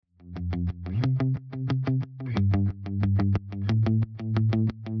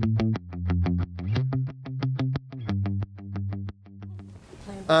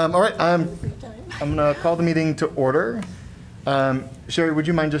All right, I'm going to call the meeting to order. Sherry, would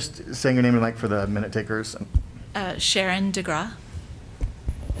you mind just saying your name and mic for the minute takers? Sharon DeGraw.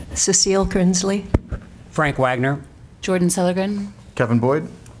 Cecile Kernsley. Frank Wagner. Jordan Sellergren. Kevin Boyd.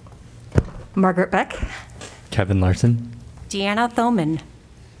 Margaret Beck. Kevin Larson. Deanna Thoman.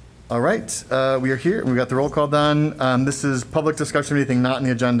 All right, we are here. We got the roll call done. This is public discussion of anything not on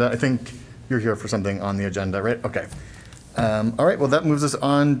the agenda. I think you're here for something on the agenda, right? Okay. All right, well, that moves us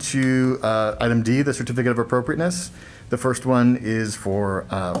on to item D, the certificate of appropriateness. The first one is for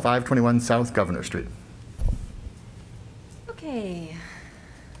 521 South Governor Street. Okay.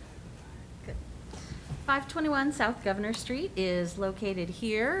 Good. 521 South Governor Street is located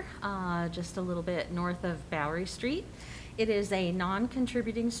here, just a little bit north of Bowery Street. It is a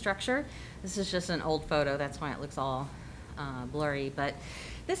non-contributing structure. This is just an old photo, that's why it looks all blurry. But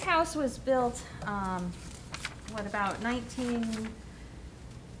this house was built, about 1910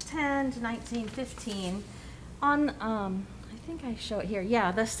 to 1915 on, I think I show it here.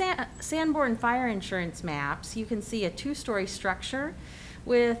 Yeah, the Sanborn Fire Insurance maps, you can see a two-story structure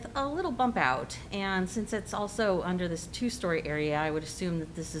with a little bump out. And since it's also under this two-story area, I would assume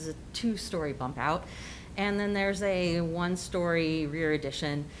that this is a two-story bump out. And then there's a one-story rear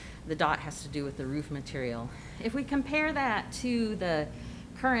addition. The dot has to do with the roof material. If we compare that to the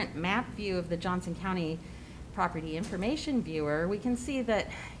current map view of the Johnson County Property Information Viewer, we can see that,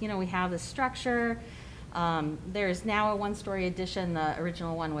 we have the structure. There's now a one-story addition. The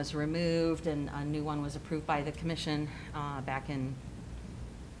original one was removed and a new one was approved by the commission back in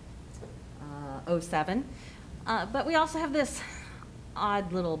 07. But we also have this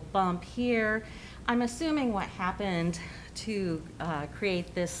odd little bump here. I'm assuming what happened to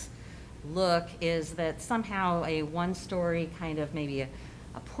create this look is that somehow a one-story kind of maybe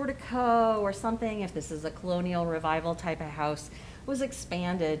a portico or something, if this is a colonial revival type of house, was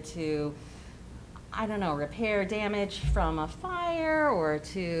expanded to, I don't know, repair damage from a fire or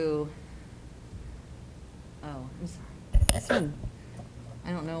to, oh, I'm sorry. This one,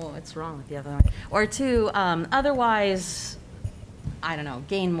 I don't know what's wrong with the other one. Or to otherwise, I don't know,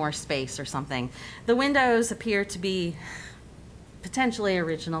 gain more space or something. The windows appear to be potentially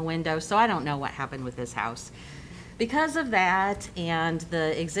original windows, so I don't know what happened with this house. Because of that and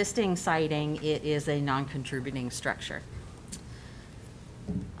the existing siding, it is a non-contributing structure.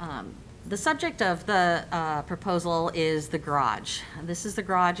 The subject of the proposal is the garage. This is the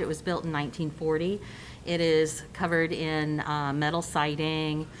garage. It was built in 1940. It is covered in metal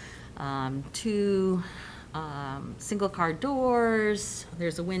siding, two single car doors.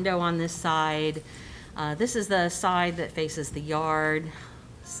 There's a window on this side. This is the side that faces the yard.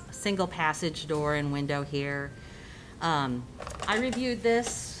 Single passage door and window here. I reviewed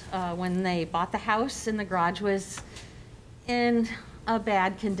this when they bought the house, and the garage was in a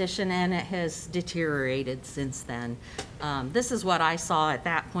bad condition and it has deteriorated since then. This is what I saw at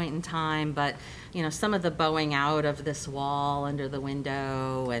that point in time, but some of the bowing out of this wall under the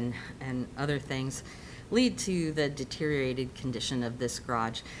window and other things lead to the deteriorated condition of this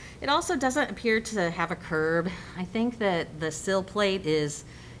garage. It also doesn't appear to have a curb. I think that the sill plate is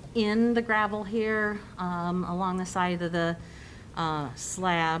in the gravel here along the side of the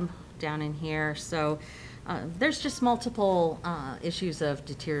slab down in here. So there's just multiple issues of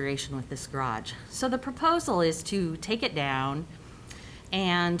deterioration with this garage. So the proposal is to take it down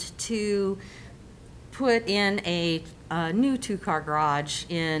and to put in a new two-car garage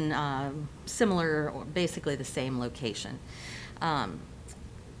in similar, or basically the same location.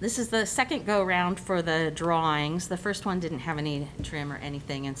 This is the second go-round for the drawings. The first one didn't have any trim or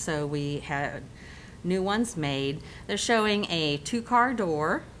anything, and so we had new ones made. They're showing a two-car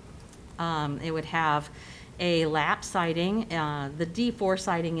door. It would have a lap siding. The D4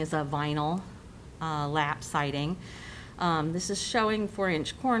 siding is a vinyl lap siding. This is showing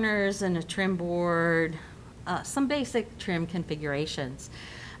 4-inch corners and a trim board, some basic trim configurations.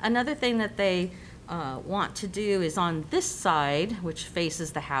 Another thing that they want to do is on this side, which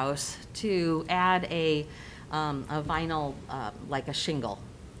faces the house, to add a vinyl, like a shingle.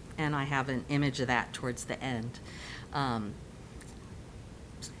 And I have an image of that towards the end.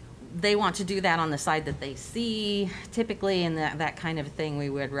 They want to do that on the side that they see typically, and that kind of thing. We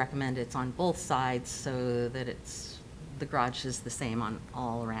would recommend it's on both sides so that the garage is the same on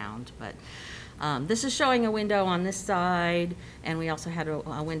all around. But this is showing a window on this side, and we also had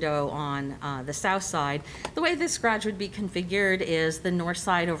a window on the south side. The way this garage would be configured is the north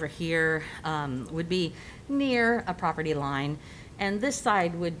side over here would be near a property line, and this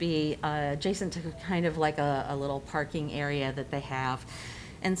side would be adjacent to kind of like a little parking area that they have.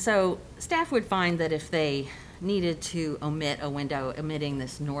 And so staff would find that if they needed to omit a window, omitting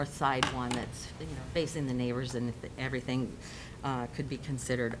this north side one that's, facing the neighbors, and if everything could be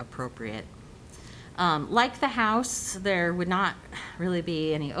considered appropriate. Like the house, there would not really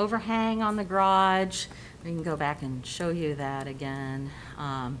be any overhang on the garage. We can go back and show you that again.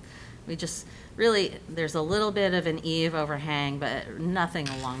 We just really, there's a little bit of an eave overhang, but nothing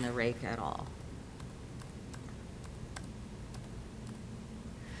along the rake at all.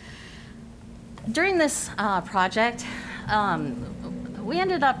 During this project, we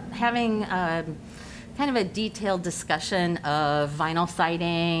ended up having kind of a detailed discussion of vinyl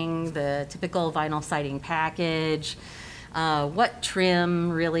siding, the typical vinyl siding package, what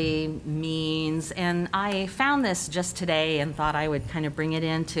trim really means. And I found this just today and thought I would kind of bring it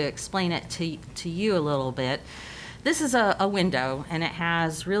in to explain it to you a little bit. This is a window, and it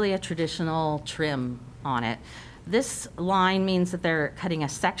has really a traditional trim on it. This line means that they're cutting a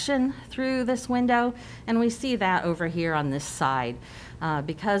section through this window, and we see that over here on this side.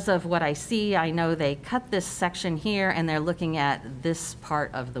 Because of what I see, I know they cut this section here, and they're looking at this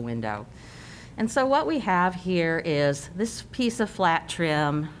part of the window. And so what we have here is this piece of flat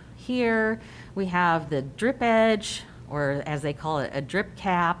trim. Here we have the drip edge, or as they call it, a drip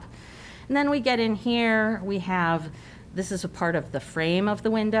cap. And then we get in here, we have, this is a part of the frame of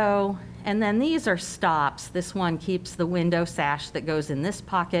the window. And then these are stops. This one keeps the window sash that goes in this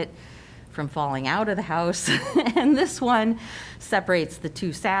pocket from falling out of the house. And this one separates the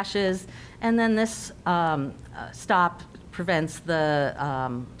two sashes. And then this stop prevents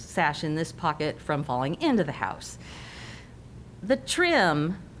the sash in this pocket from falling into the house. The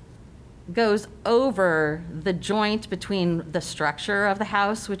trim goes over the joint between the structure of the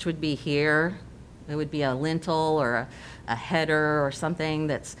house, which would be here. It would be a lintel or a header or something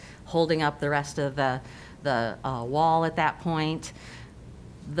that's holding up the rest of the wall at that point.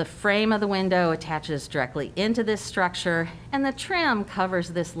 The frame of the window attaches directly into this structure, and the trim covers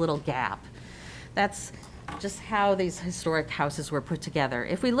this little gap. That's just how these historic houses were put together.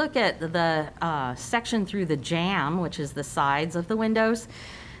 If we look at the section through the jamb, which is the sides of the windows,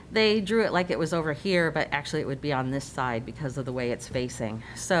 they drew it like it was over here, but actually it would be on this side because of the way it's facing.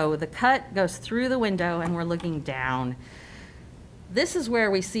 So the cut goes through the window, and we're looking down. This is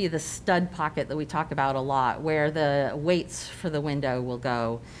where we see the stud pocket that we talk about a lot, where the weights for the window will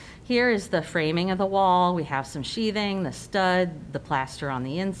go. Here is the framing of the wall. We have some sheathing, the stud, the plaster on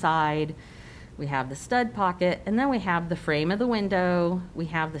the inside. We have the stud pocket, and then we have the frame of the window. We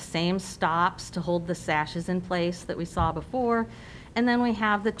have the same stops to hold the sashes in place that we saw before. And then we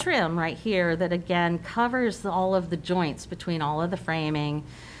have the trim right here that again covers all of the joints between all of the framing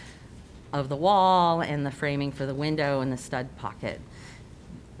of the wall and the framing for the window and the stud pocket.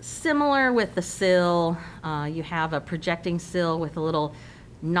 Similar with the sill, you have a projecting sill with a little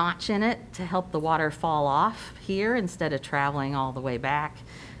notch in it to help the water fall off here instead of traveling all the way back.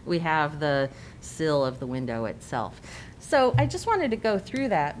 We have the sill of the window itself. So I just wanted to go through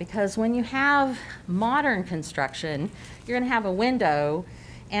that because when you have modern construction, you're going to have a window,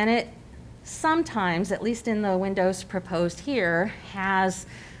 and it sometimes, at least in the windows proposed here, has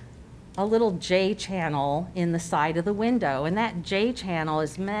a little J channel in the side of the window, and that J channel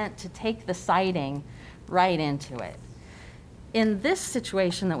is meant to take the siding right into it. In this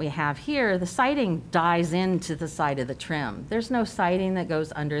situation that we have here, the siding dies into the side of the trim. There's no siding that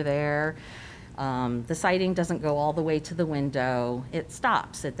goes under there. The siding doesn't go all the way to the window. It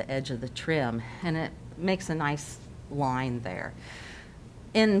stops at the edge of the trim, and it makes a nice line there.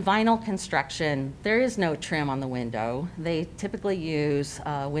 In vinyl construction, there is no trim on the window. They typically use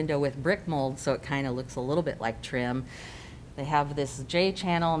a window with brick mold, so it kind of looks a little bit like trim. They have this J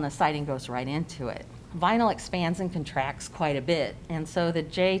channel, and the siding goes right into it. Vinyl expands and contracts quite a bit, and so the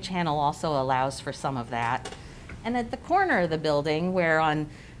J channel also allows for some of that. And at the corner of the building, where on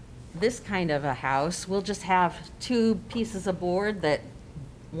this kind of a house, we'll just have two pieces of board that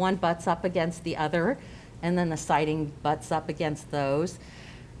one butts up against the other, and then the siding butts up against those.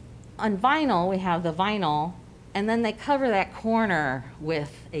 On vinyl, we have the vinyl, and then they cover that corner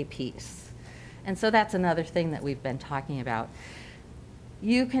with a piece. And so that's another thing that we've been talking about.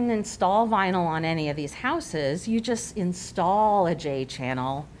 You can install vinyl on any of these houses. You just install a J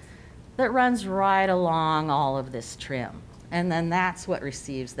channel that runs right along all of this trim. And then that's what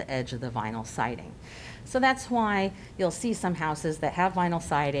receives the edge of the vinyl siding. So that's why you'll see some houses that have vinyl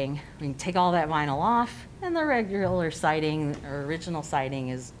siding. We can take all that vinyl off, and the regular siding or original siding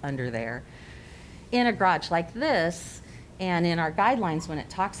is under there. In a garage like this, and in our guidelines when it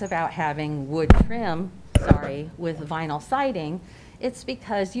talks about having wood trim, with vinyl siding, it's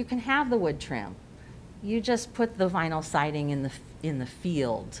because you can have the wood trim. You just put the vinyl siding in the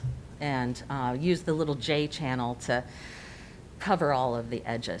field, and use the little J channel to cover all of the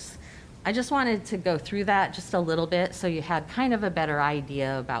edges. I just wanted to go through that just a little bit so you had kind of a better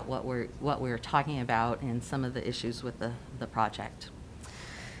idea about what we're talking about and some of the issues with the project.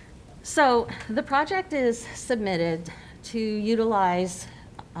 So the project is submitted to utilize,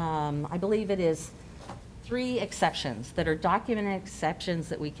 I believe it is 3 exceptions that are documented exceptions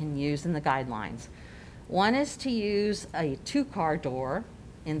that we can use in the guidelines. One is to use a 2-car door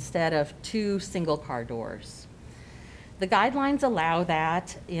instead of 2 single-car doors. The guidelines allow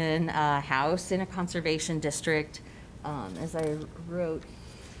that in a house in a conservation district. As I wrote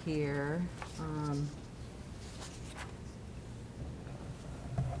here,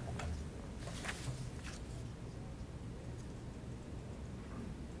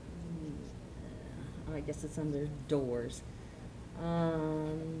 I guess it's under doors.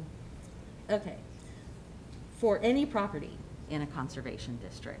 Okay. For any property in a conservation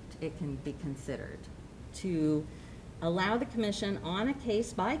district, it can be considered to allow the commission on a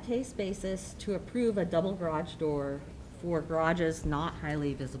case-by-case basis to approve a double garage door for garages not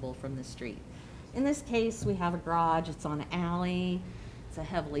highly visible from the street. In this case, we have a garage, it's on an alley, it's a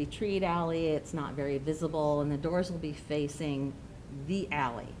heavily treed alley, it's not very visible, and the doors will be facing the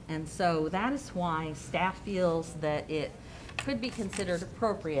alley. And so that is why staff feels that it could be considered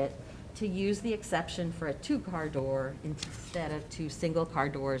appropriate to use the exception for a 2-car door instead of 2 single-car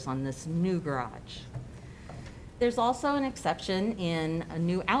doors on this new garage. There's also an exception in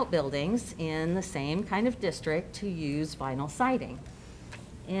new outbuildings in the same kind of district to use vinyl siding.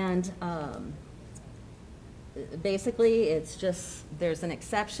 And basically, it's just, there's an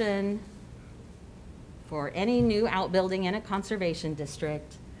exception for any new outbuilding in a conservation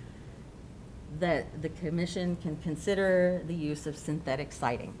district that the commission can consider the use of synthetic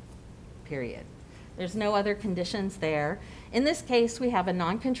siding, period. There's no other conditions there. In this case, we have a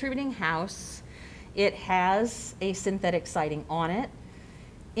non-contributing house. It has a synthetic siding on it.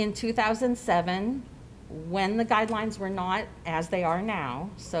 In 2007, when the guidelines were not as they are now,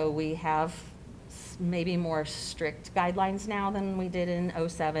 so we have maybe more strict guidelines now than we did in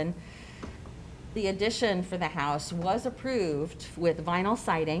 '07, the addition for the house was approved with vinyl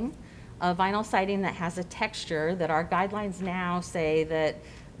siding, a vinyl siding that has a texture that our guidelines now say that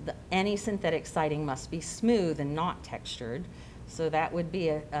any synthetic siding must be smooth and not textured. So that would be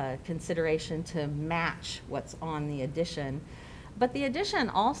a consideration to match what's on the addition. But the addition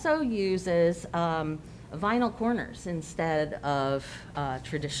also uses vinyl corners instead of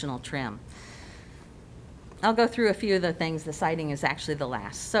traditional trim. I'll go through a few of the things. The siding is actually the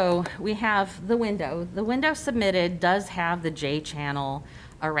last. So we have the window. The window submitted does have the J channel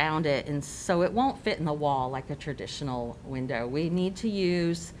around it, and so it won't fit in the wall like a traditional window. We need to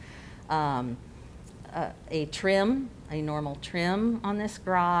use a trim, a normal trim on this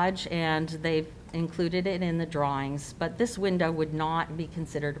garage, and they've included it in the drawings, but this window would not be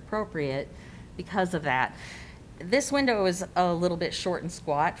considered appropriate because of that. This window is a little bit short and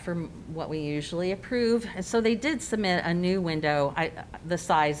squat from what we usually approve, and so they did submit a new window. The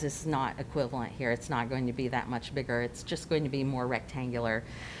size is not equivalent here. It's not going to be that much bigger. It's just going to be more rectangular,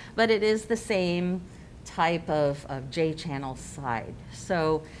 but it is the same type of J-channel side.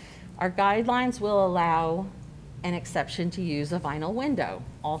 So our guidelines will allow an exception to use a vinyl window,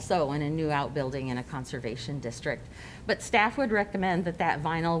 also in a new outbuilding in a conservation district. But staff would recommend that that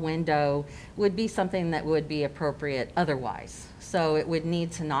vinyl window would be something that would be appropriate otherwise. So it would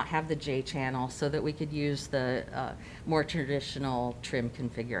need to not have the J channel so that we could use the more traditional trim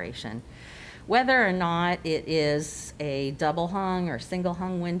configuration. Whether or not it is a double hung or single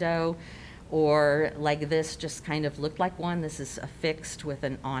hung window, or like this just kind of looked like one, this is affixed with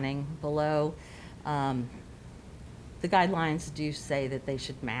an awning below. The guidelines do say that they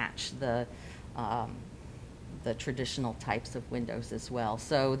should match the traditional types of windows as well.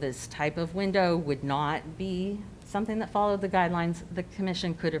 So this type of window would not be something that followed the guidelines. The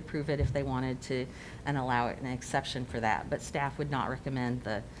commission could approve it if they wanted to and allow it an exception for that, but staff would not recommend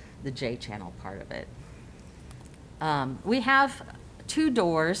the J channel part of it. We have 2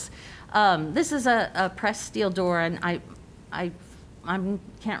 doors. This is a pressed steel door, and I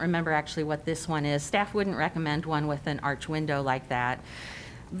can't remember actually what this one is. Staff wouldn't recommend one with an arch window like that.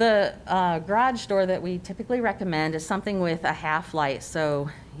 The garage door that we typically recommend is something with a half light. So,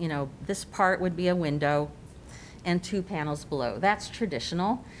 you know, this part would be a window and 2 panels below. That's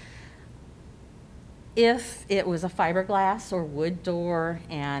traditional. If it was a fiberglass or wood door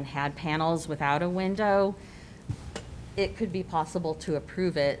and had panels without a window, it could be possible to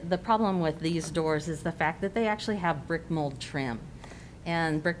approve it. The problem with these doors is the fact that they actually have brick mold trim.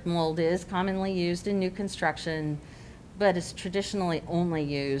 And brick mold is commonly used in new construction, but it's traditionally only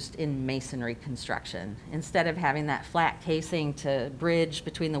used in masonry construction. Instead of having that flat casing to bridge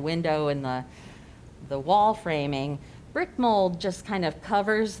between the window and the wall framing, brick mold just kind of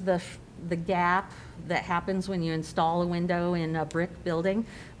covers the gap that happens when you install a window in a brick building,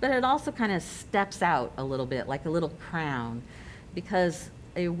 but it also kind of steps out a little bit, like a little crown, because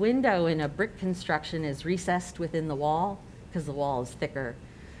a window in a brick construction is recessed within the wall because the wall is thicker.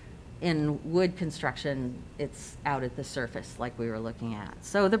 In wood construction, it's out at the surface like we were looking at.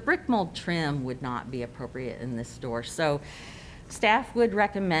 So the brick mold trim would not be appropriate in this door. So staff would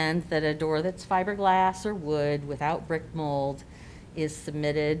recommend that a door that's fiberglass or wood without brick mold is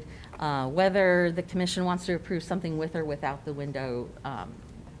submitted. Whether the commission wants to approve something with or without the window,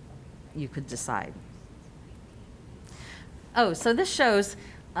 you could decide. Oh, so this shows,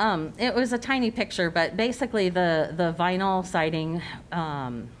 it was a tiny picture, but basically the vinyl siding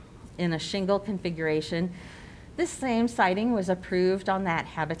in a shingle configuration. This same siding was approved on that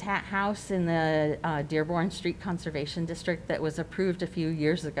Habitat house in the Dearborn Street Conservation District that was approved a few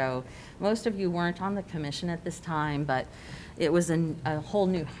years ago. Most of you weren't on the commission at this time, but it was a whole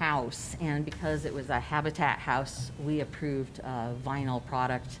new house, and because it was a Habitat house, we approved a vinyl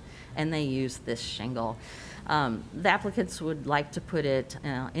product, and they used this shingle. The applicants would like to put it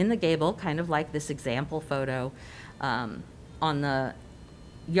in the gable, kind of like this example photo, on the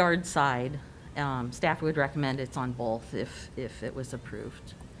yard side. Staff would recommend it's on both if it was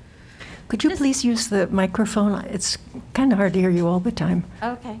approved. Could you please use the microphone? It's kind of hard to hear you all the time.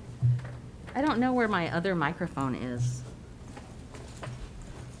 Okay. I don't know where my other microphone is.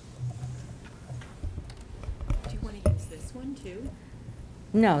 Do you want to use this one too?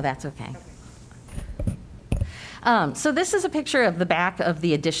 No, that's okay. So this is a picture of the back of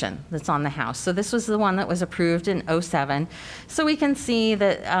the addition that's on the house. So this was the one that was approved in '07. So we can see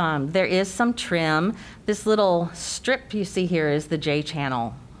that there is some trim. This little strip you see here is the J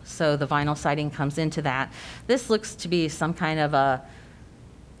channel. So the vinyl siding comes into that. This looks to be some kind of a,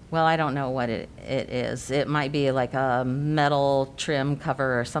 well, I don't know what it is. It might be like a metal trim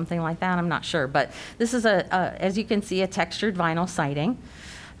cover or something like that. I'm not sure. But this is, as you can see, a textured vinyl siding.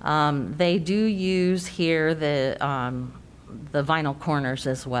 They do use here the vinyl corners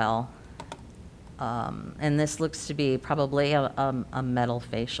as well. And this looks to be probably a metal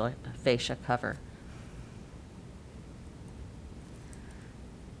fascia cover.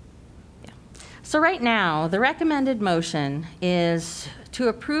 Yeah. So right now, the recommended motion is to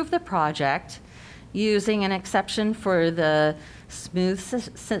approve the project using an exception for the smooth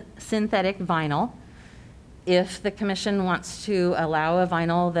synthetic vinyl. If the commission wants to allow a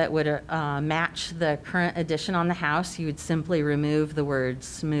vinyl that would match the current addition on the house, you would simply remove the word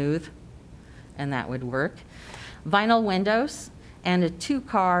smooth, and that would work. Vinyl windows and a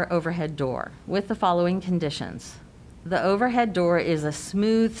 2-car overhead door with the following conditions. The overhead door is a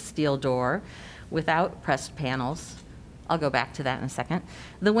smooth steel door without pressed panels. I'll go back to that in a second.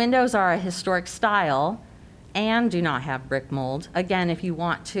 The windows are a historic style and do not have brick mold. Again, if you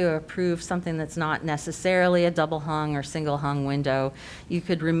want to approve something that's not necessarily a double hung or single hung window, you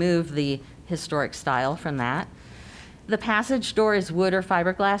could remove the historic style from that. The passage door is wood or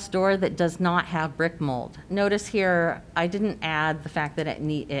fiberglass door that does not have brick mold. Notice here, I didn't add the fact that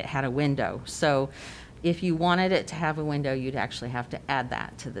it had a window. So if you wanted it to have a window, you'd actually have to add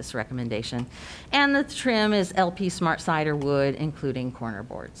that to this recommendation. And the trim is LP Smart Cider wood, including corner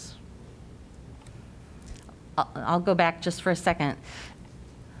boards. I'll go back just for a second.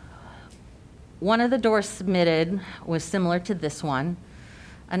 One of the doors submitted was similar to this one.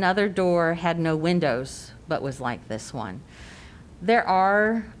 Another door had no windows, but was like this one. There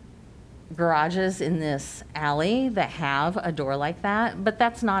are garages in this alley that have a door like that, but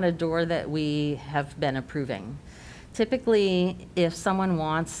that's not a door that we have been approving. Typically, if someone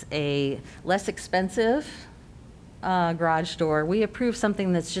wants a less expensive garage door, we approve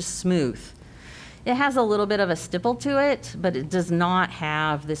something that's just smooth. It has a little bit of a stipple to it, but it does not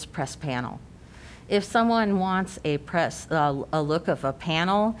have this press panel. If someone wants a look of a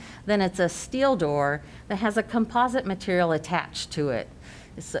panel, then it's a steel door that has a composite material attached to it.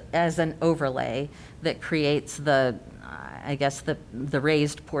 It's as an overlay that creates the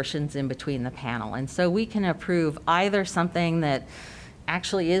raised portions in between the panel. And so we can approve either something that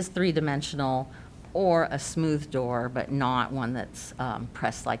actually is three-dimensional or a smooth door, but not one that's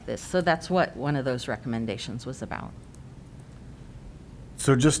pressed like this. So that's what one of those recommendations was about.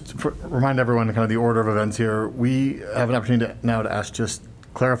 So just remind everyone kind of the order of events here. We have an opportunity now to ask just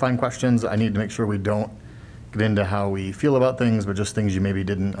clarifying questions. I need to make sure we don't get into how we feel about things, but just things you maybe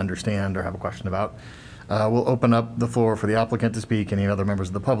didn't understand or have a question about. We'll open up the floor for the applicant to speak, any other members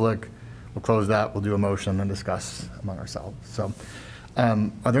of the public. we'll close that, we'll do a motion and discuss among ourselves. So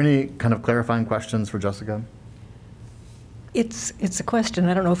are there any kind of clarifying questions for Jessica? It's a question.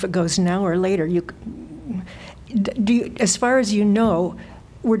 I don't know if it goes now or later. Do you, as far as you know,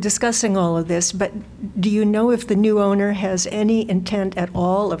 we're discussing all of this, but do you know if the new owner has any intent at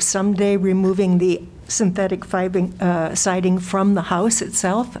all of someday removing the synthetic siding from the house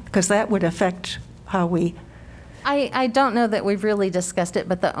itself? Because that would affect how we... I don't know that we've really discussed it,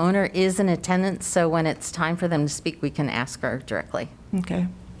 but the owner is in attendance, so when it's time for them to speak, we can ask her directly. Okay.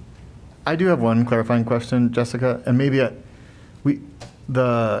 I do have one clarifying question, Jessica, and maybe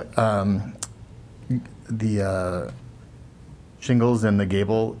the shingles and the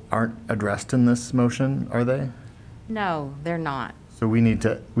gable aren't addressed in this motion, are they? No, they're not. So we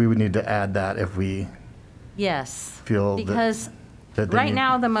would need to add that if we Yes. feel that. Because that they right need-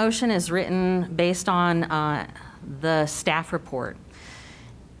 now, the motion is written based on the staff report.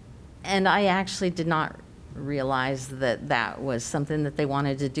 And I actually did not realize that that was something that they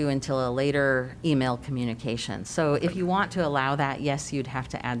wanted to do until a later email communication. So if you want to allow that, yes, you'd have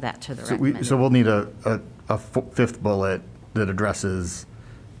to add that to the So recommendation. we'll need a fifth bullet that addresses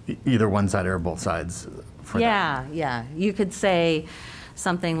either one side or both sides for that. Yeah. You could say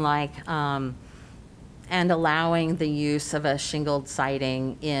something like, and allowing the use of a shingled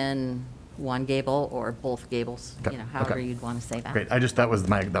siding in one gable or both gables, Okay, however okay. you'd want to say that. Great, that was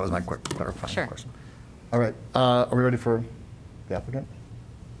my quick clarifying Sure. question. All right, are we ready for the applicant?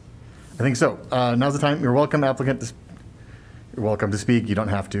 I think so. Now's the time. You're welcome, applicant. You're welcome to speak. You don't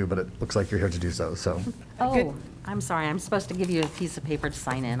have to, but it looks like you're here to do so, so. Oh, I'm sorry, I'm supposed to give you a piece of paper to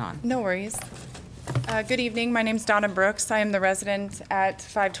sign in on. No worries. Good evening. My name's Donna Brooks. I am the resident at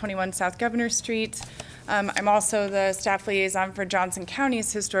 521 South Governor Street. I'm also the staff liaison for Johnson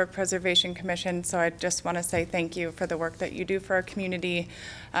County's Historic Preservation Commission, so I just want to say thank you for the work that you do for our community.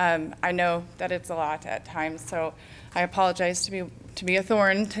 I know that it's a lot at times, so I apologize to be a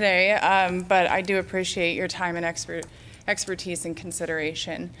thorn today, but I do appreciate your time and expertise and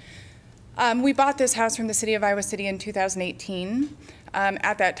consideration. We bought this house from the city of Iowa City in 2018.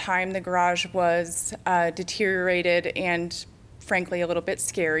 At that time, the garage was deteriorated and frankly a little bit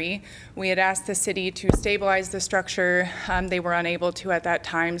scary. We had asked the city to stabilize the structure. They were unable to at that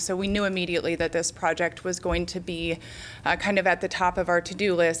time, so we knew immediately that this project was going to be kind of at the top of our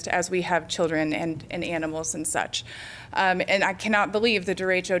to-do list as we have children and animals and such. And I cannot believe the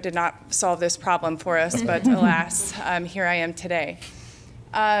derecho did not solve this problem for us, but alas, here I am today.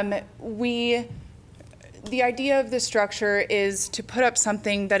 The idea of the structure is to put up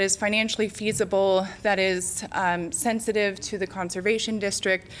something that is financially feasible, that is sensitive to the conservation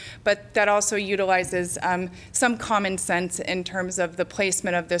district, but that also utilizes some common sense in terms of the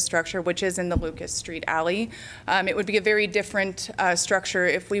placement of this structure, which is in the Lucas Street alley. It would be a very different structure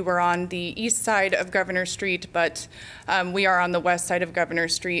if we were on the east side of Governor Street, but we are on the west side of Governor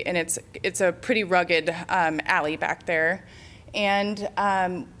Street, and it's a pretty rugged alley back there. And,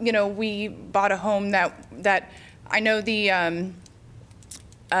 we bought a home that I know the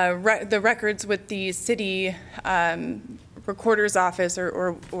records with the city recorder's office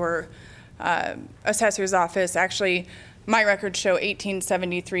or assessor's office, actually, my records show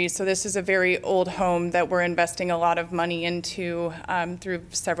 1873, so this is a very old home that we're investing a lot of money into through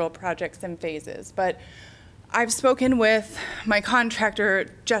several projects and phases. But I've spoken with my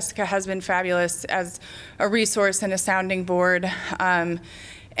contractor. Jessica has been fabulous as a resource and a sounding board.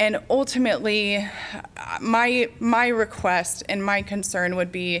 And ultimately, my request and my concern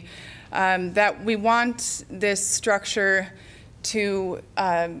would be that we want this structure to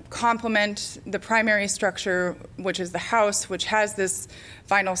complement the primary structure, which is the house, which has this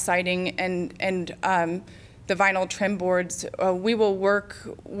vinyl siding and the vinyl trim boards. We will work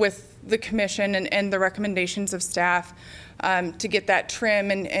with the commission and the recommendations of staff to get that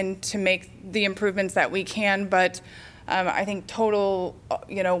trim and to make the improvements that we can. But I think total,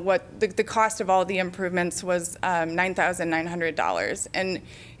 what the cost of all the improvements was $9,900. And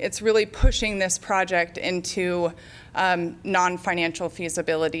it's really pushing this project into non-financial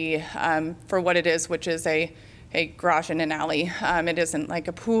feasibility for what it is, which is a garage and an alley. It isn't like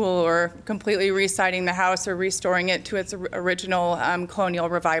a pool or completely residing the house or restoring it to its original colonial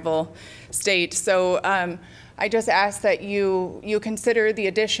revival state. So I just ask that you consider the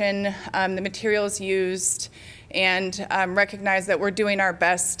addition, the materials used, and recognize that we're doing our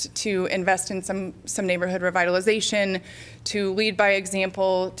best to invest in some neighborhood revitalization, to lead by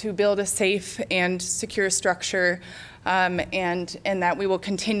example, to build a safe and secure structure, and that we will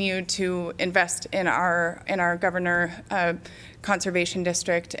continue to invest in our Governor Conservation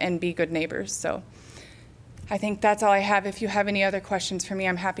District and be good neighbors. So I think that's all I have. If you have any other questions for me,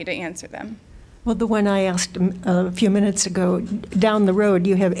 I'm happy to answer them. Well, the one I asked a few minutes ago, down the road,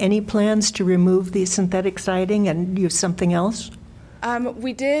 do you have any plans to remove the synthetic siding and use something else?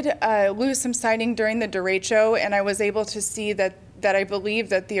 We did lose some siding during the derecho, and I was able to see that I believe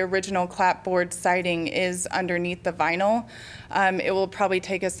that the original clapboard siding is underneath the vinyl. It will probably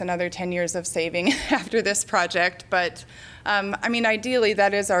take us another 10 years of saving after this project, but I mean, ideally,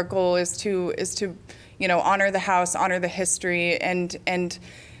 that is our goal: is to honor the house, honor the history, and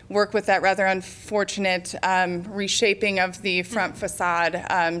work with that rather unfortunate reshaping of the front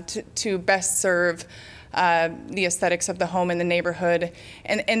facade to best serve the aesthetics of the home and the neighborhood.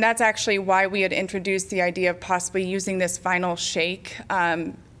 And that's actually why we had introduced the idea of possibly using this vinyl shake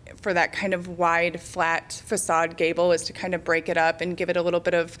for that kind of wide, flat facade gable, is to kind of break it up and give it a little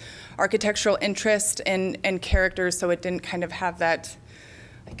bit of architectural interest and character, so it didn't kind of have that,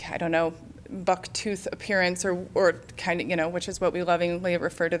 like, I don't know, buck tooth appearance or kind of, which is what we lovingly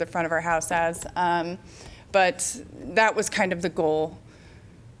refer to the front of our house as. But that was kind of the goal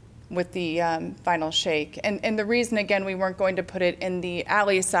with the vinyl shake. And the reason, again, we weren't going to put it in the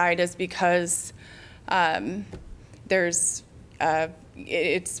alley side is because there's, and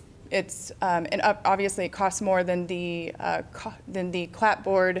obviously it costs more than the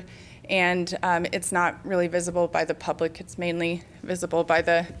clapboard, and it's not really visible by the public. It's mainly visible by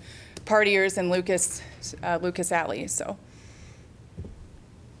the partiers in Lucas Alley, so.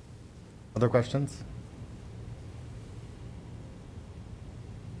 Other questions?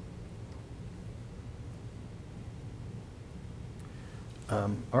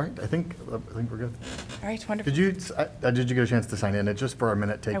 All right, I think we're good. All right, wonderful. Did you get a chance to sign in? It's just for our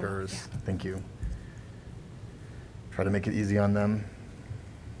minute takers. yeah. Thank you. Try to make it easy on them.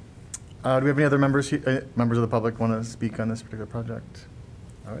 Do we have any other members of the public want to speak on this particular project?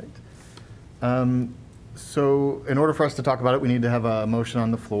 All right. So in order for us to talk about it, we need to have a motion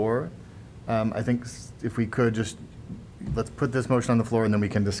on the floor. I think if we could just, let's put this motion on the floor and then we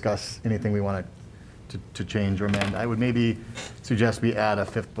can discuss anything we want to change or amend. I would maybe suggest we add a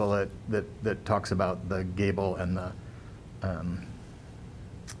fifth bullet that talks about the gable and the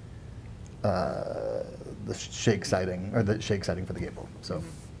shake siding, or the shake siding for the gable. So,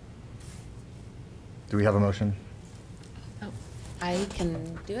 do we have a motion? Oh, I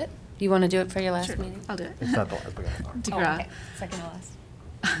can do it. You want to do it for your last Sure, meeting? I'll do it. It's not the last, we got one. DeGraw. Oh, okay. Second to last.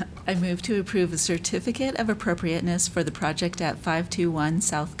 I move to approve a certificate of appropriateness for the project at 521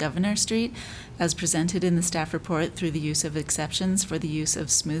 South Governor Street as presented in the staff report through the use of exceptions for the use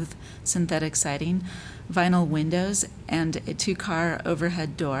of smooth synthetic siding, vinyl windows, and a two-car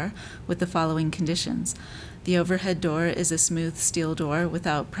overhead door with the following conditions. The overhead door is a smooth steel door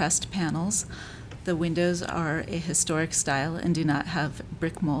without pressed panels. The windows are a historic style and do not have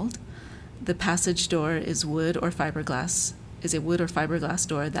brick mold. The passage door is a wood or fiberglass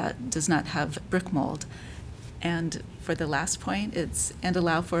door that does not have brick mold. And for the last point, and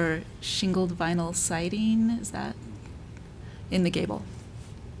allow for shingled vinyl siding, is that in the gable?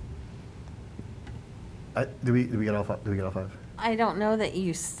 Do we get all five? Do we get all five? I don't know that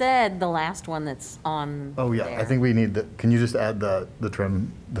you said the last one that's on Oh, yeah, I there. think we need the, can you just add the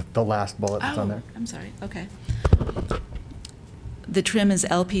trim, the last bullet that's on there? I'm sorry, okay. The trim is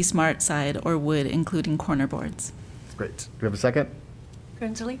LP Smart side or wood, including corner boards. Great. Do we have a second?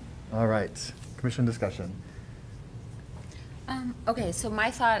 Grinsley? All right. Commission discussion. Okay, so my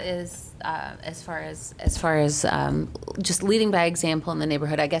thought is, as far as just leading by example in the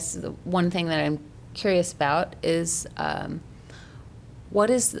neighborhood, I guess the one thing that I'm curious about is how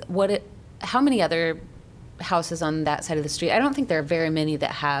many other houses on that side of the street? I don't think there are very many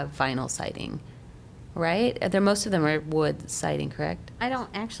that have vinyl siding, right? Most of them are wood siding, correct? I don't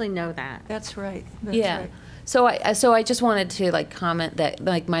actually know that. That's right. That's Yeah. right. So I just wanted to comment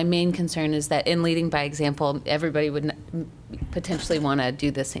that my main concern is that in leading by example, everybody would potentially want to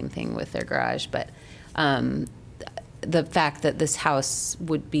do the same thing with their garage, but the fact that this house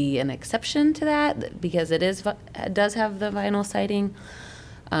would be an exception to that because it does have the vinyl siding,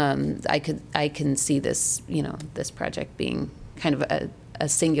 I can see this this project being kind of a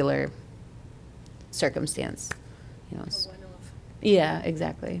singular circumstance. Yeah,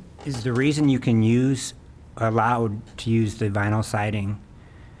 exactly. Is the reason you can allowed to use the vinyl siding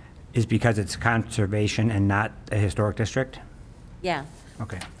is because it's conservation and not a historic district? Yeah.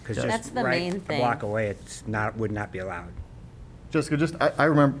 Okay. 'Cause Yeah. just That's the right main a thing. block away, would not be allowed. Jessica, I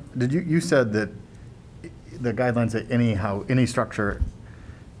remember, you said that the guidelines that any structure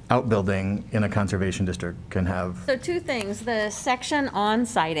outbuilding in a conservation district can have, So two things. The section on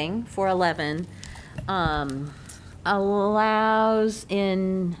siding, 411, allows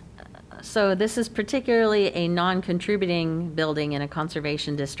in So this is particularly a non-contributing building in a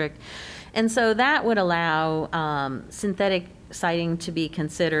conservation district. And so that would allow synthetic siding to be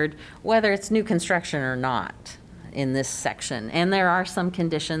considered, whether it's new construction or not, in this section. And there are some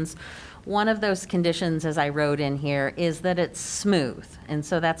conditions. One of those conditions, as I wrote in here, is that it's smooth. And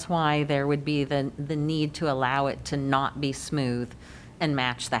so that's why there would be the need to allow it to not be smooth and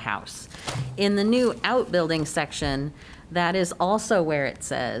match the house. In the new outbuilding section, that is also where it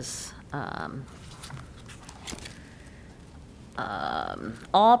says,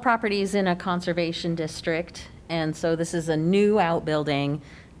 all properties in a conservation district, and so this is a new outbuilding,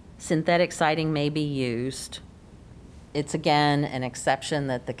 synthetic siding may be used. It's again an exception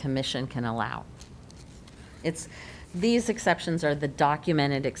that the commission can allow. These exceptions are the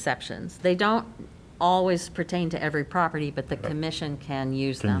documented exceptions. They don't always pertain to every property, but the commission can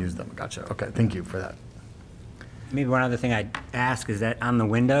use them. Can use them, gotcha. Okay, thank you for that. Maybe one other thing I'd ask is that on the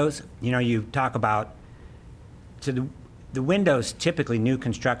windows, you talk about, so the windows, typically new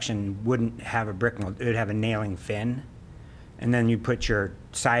construction wouldn't have a brick mold, it would have a nailing fin. And then you put your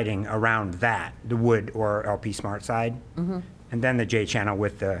siding around that, the wood or LP Smart side. And then the J channel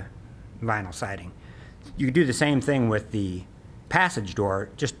with the vinyl siding. You could do the same thing with the passage door,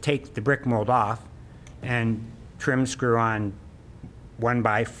 just take the brick mold off and trim screw on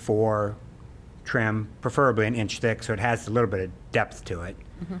 1x4 trim, preferably an inch thick, so it has a little bit of depth to it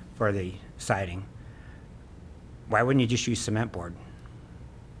for the siding. Why wouldn't you just use cement board?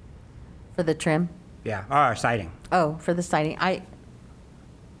 For the trim? Yeah, or siding. Oh, for the siding.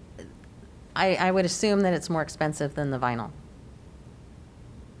 I would assume that it's more expensive than the vinyl.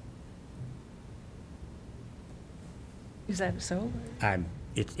 Is that so?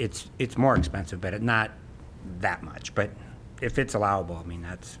 It's more expensive, but it's not that much. But if it's allowable, I mean,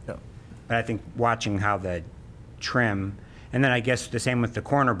 that's. Yeah. But I think watching how the trim, and then I guess the same with the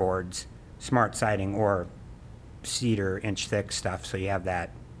corner boards, smart siding or cedar inch thick stuff, so you have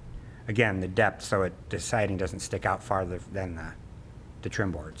that, again, the depth, so the siding doesn't stick out farther than the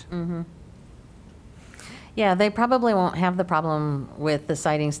trim boards. Yeah, they probably won't have the problem with the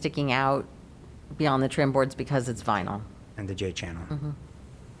siding sticking out beyond the trim boards because it's vinyl. And the J channel.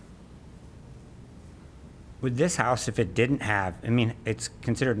 With this house, if it didn't have, I mean, it's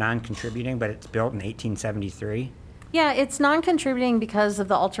considered non-contributing, but it's built in 1873. Yeah, it's non-contributing because of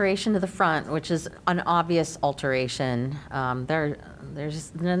the alteration to the front, which is an obvious alteration.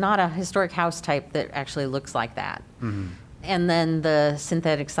 There's not a historic house type that actually looks like that. And then the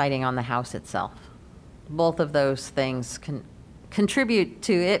synthetic siding on the house itself. Both of those things can contribute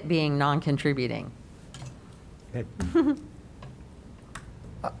to it being non-contributing. Good.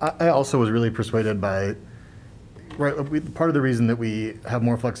 I also was really persuaded by, part of the reason that we have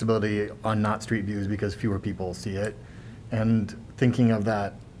more flexibility on not street views because fewer people see it. And thinking of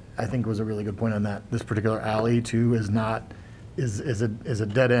that, I think was a really good point on that. This particular alley too is a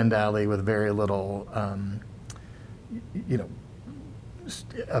dead end alley with very little,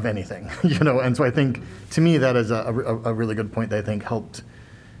 of anything, And so I think, to me, that is a really good point that I think helped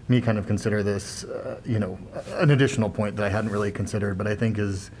me kind of consider this, an additional point that I hadn't really considered, but I think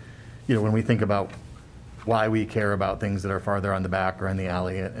is, when we think about why we care about things that are farther on the back or in the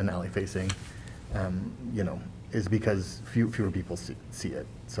alley and alley facing, is because fewer people see it,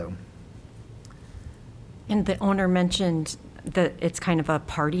 so. And the owner mentioned that it's kind of a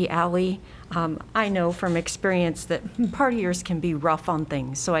party alley. I know from experience that partiers can be rough on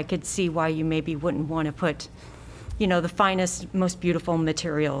things, so I could see why you maybe wouldn't want to put, the finest, most beautiful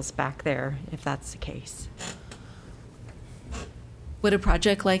materials back there, if that's the case. Would a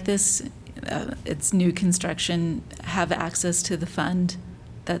project like this, it's new construction, have access to the fund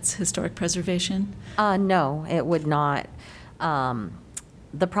that's historic preservation? No, it would not.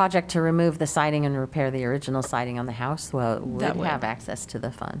 The project to remove the siding and repair the original siding on the house would have access to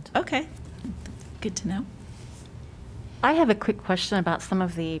the fund. Okay, good to know. I have a quick question about some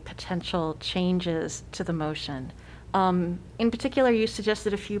of the potential changes to the motion. In particular, you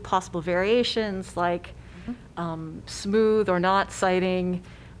suggested a few possible variations like smooth or not siding,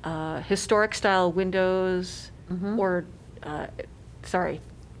 historic style windows, or,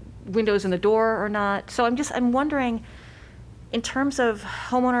 windows in the door or not. So I'm wondering, in terms of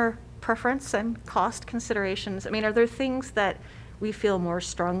homeowner preference and cost considerations, are there things that we feel more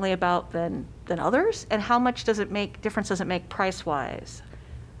strongly about than others? And how much difference does it make price-wise?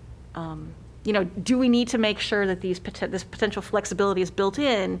 Do we need to make sure that this potential flexibility is built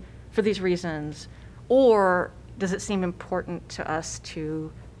in for these reasons? Or does it seem important to us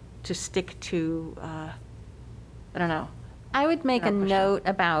to stick to, I don't know. I would make a note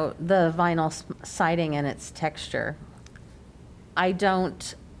about the vinyl siding and its texture. I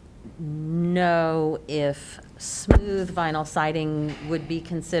don't know if smooth vinyl siding would be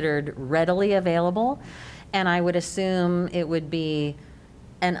considered readily available, and I would assume it would be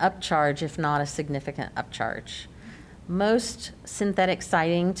an upcharge, if not a significant upcharge. Most synthetic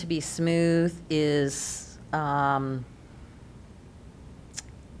siding to be smooth is an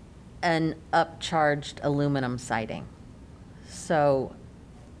upcharged aluminum siding. So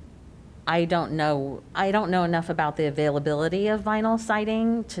I don't know enough about the availability of vinyl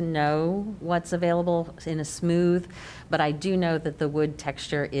siding to know what's available in a smooth, but I do know that the wood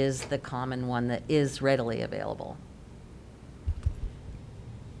texture is the common one that is readily available.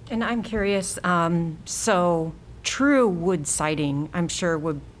 And I'm curious, so true wood siding, I'm sure,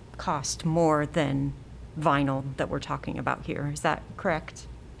 would cost more than vinyl that we're talking about here. Is that correct?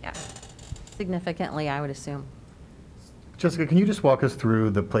 Yeah. Significantly, I would assume. Jessica, can you just walk us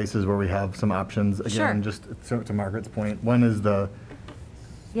through the places where we have some options? Sure. Again, just to Margaret's point, one is the,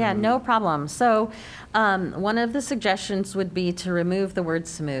 Yeah, no problem. So one of the suggestions would be to remove the word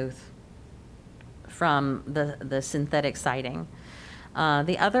smooth from the synthetic siding.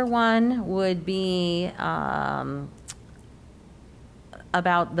 The other one would be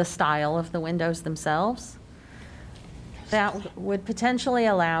about the style of the windows themselves. That would potentially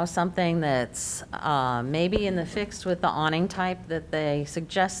allow something that's maybe in the fixed with the awning type that they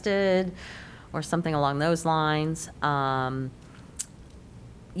suggested, or something along those lines.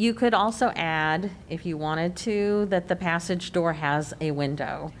 You could also add, if you wanted to, that the passage door has a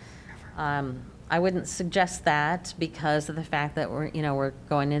window. I wouldn't suggest that because of the fact that we're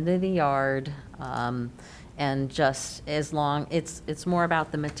going into the yard, and just as long, it's more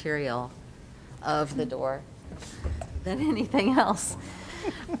about the material of the door than anything else.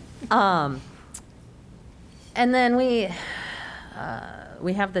 And then we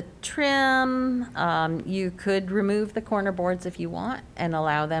have the trim. You could remove the corner boards if you want and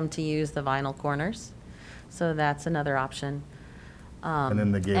allow them to use the vinyl corners. So that's another option. and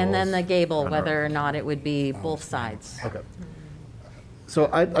then the gables. And then the gable, on whether our- or not it would be both sides. Okay. So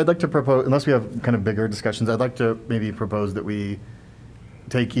I'd like to propose, unless we have kind of bigger discussions, I'd like to maybe propose that we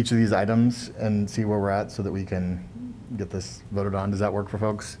take each of these items and see where we're at so that we can get this voted on. Does that work for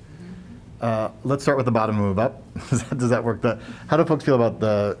folks? Let's start with the bottom and move up. Does that work? How do folks feel about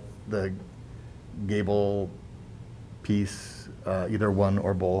the gable piece, either one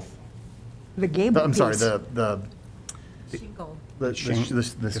or both? The gable I'm sorry, piece. the Shingle. the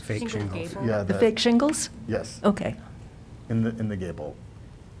fake shingles. Yeah, The fake shingles? yes, Okay. in the gable.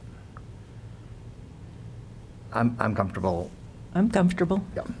 I'm comfortable. I'm comfortable.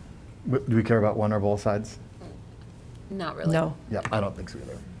 Yeah. Do we care about one or both sides? Not really. No. Yeah, I don't think so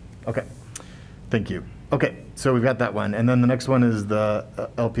either. Okay, thank you. Okay, so we've got that one, and then the next one is the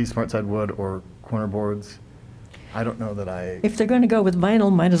LP Smart Side Wood or corner boards. I don't know that If they're going to go with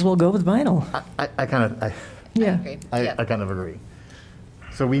vinyl, might as well go with vinyl. I kind of, Yeah. Agree. I Yep. kind of agree.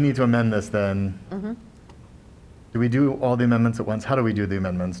 So we need to amend this then. Do we do all the amendments at once? How do we do the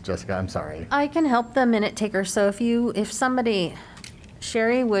amendments, Jessica? I'm sorry. I can help the minute taker. So if somebody,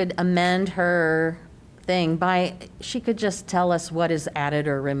 Sherry would amend her thing she could just tell us what is added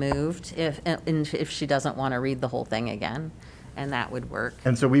or removed if she doesn't want to read the whole thing again, and that would work.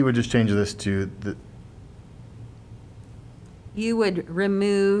 And so we would just change this to You would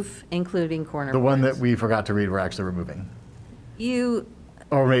remove including corner the one that boards. we forgot to read, we're actually removing. You,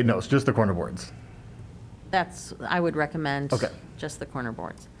 Oh, wait, no, it's just the corner boards. I would recommend Okay. just the corner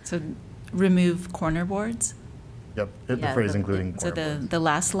boards. So remove corner boards. Yep, the Yeah, phrase the- including So corner boards. the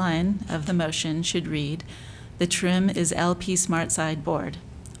last line of the motion should read, "The trim is LP Smart Side board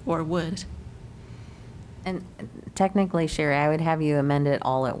or wood." And technically, Sherry, I would have you amend it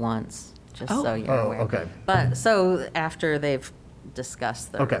all at once, just so Oh. you're Oh, aware. okay. But, so after they've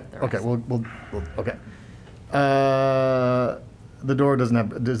discussed the Okay, the okay, rest. we'll, okay. The door doesn't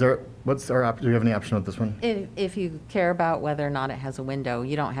have, do we have any option with this one? If you care about whether or not it has a window,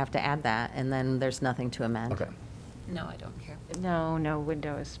 you don't have to add that, and then there's nothing to amend. Okay, No, I don't care. No,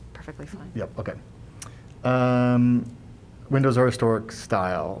 window is perfectly fine. yep, okay. Windows are historic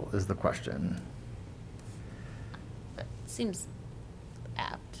style is the question. But it seems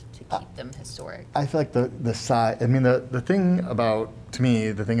apt to keep them historic. I feel like the side, I mean, the thing about, to me,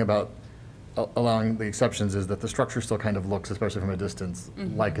 the thing about allowing the exceptions is that the structure still kind of looks, especially from a distance,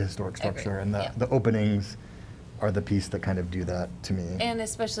 like a historic structure. And yeah. the openings are the piece that kind of do that to me. And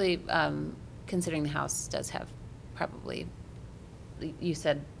especially considering the house does have probably, you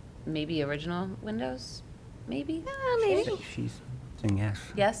said maybe original windows, maybe? Maybe. She's saying yes.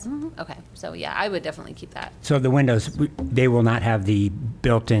 Yes? Okay, so yeah, I would definitely keep that. So the windows, they will not have the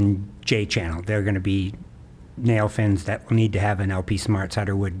built-in J channel. They're going to be nail fins that will need to have an LP Smart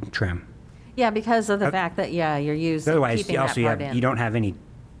cider wood trim. Yeah, because of the fact that, yeah, you're using, Otherwise, keeping that also part you in. don't have any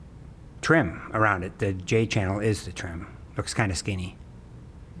trim around it. The J channel is the trim. Looks kind of skinny.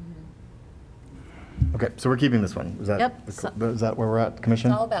 Okay, so we're keeping this one. Is that, Yep. is that where we're at,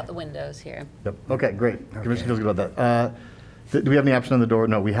 Commission? It's all about the windows here. Yep, okay, great. Commission feels good about that. Do we have any option on the door?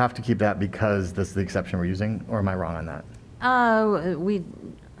 No, we have to keep that because this is the exception we're using, or am I wrong on that?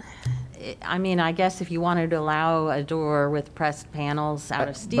 I mean, I guess if you wanted to allow a door with pressed panels out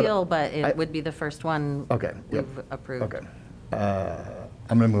of steel, but it would be the first one Okay, yep. we've approved. Okay.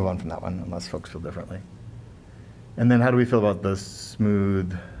 I'm going to move on from that one unless folks feel differently. And then how do we feel about the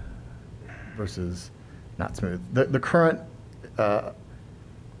smooth versus not smooth? The current The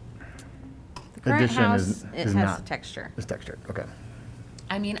current addition house, is it has not. texture. Is textured, okay.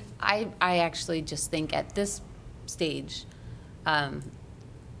 I mean, I actually just think at this stage,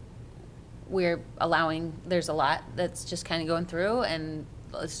 we're allowing, there's a lot that's just kind of going through, and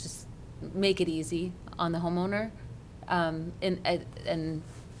let's just make it easy on the homeowner, and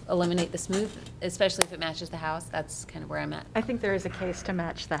eliminate the smooth, especially if it matches the house. That's kind of where I'm at. I think there is a case to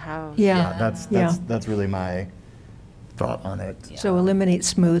match the house. Yeah. That's really my thought on it. So eliminate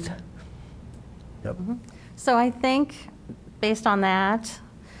smooth. Yep. So I think, based on that,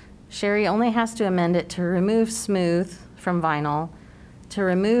 Sherry only has to amend it to remove smooth from vinyl, to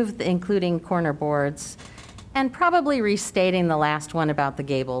remove the including corner boards, and probably restating the last one about the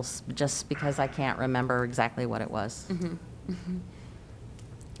gables, just because I can't remember exactly what it was.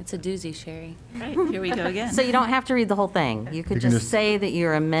 It's a doozy, Sherry. Right, here we go again. So you don't have to read the whole thing. You could You can just just- say that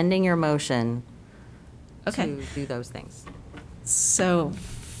you're amending your motion Okay. to do those things. So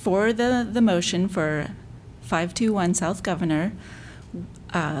for the motion for 521 South Governor,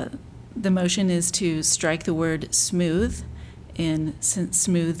 the motion is to strike the word smooth in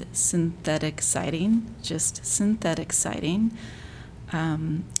smooth synthetic siding, just synthetic siding.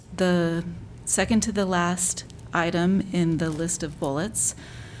 The second to the last item in the list of bullets,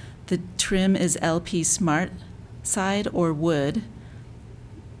 the trim is LP Smart side or wood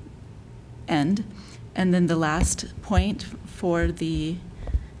end. And then the last point for the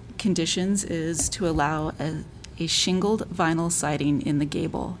conditions is to allow a shingled vinyl siding in the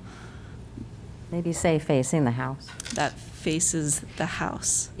gable Maybe say facing the house. that faces the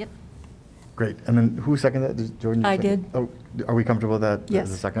house. Yep. Great. And then who seconded that? Did Jordan? I second? Oh, are we comfortable with that? Yes.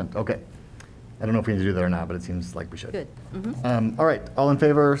 As a second? Okay. I don't know if we need to do that or not, but it seems like we should. Good. All right, all in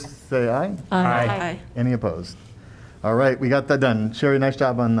favor, say aye. Aye. Any opposed? All right, we got that done. Sherry, nice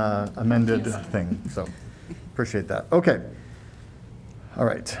job on the amended thing, so appreciate that. Okay. All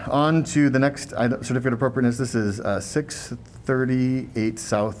right, on to the next item, certificate of appropriateness. This is 638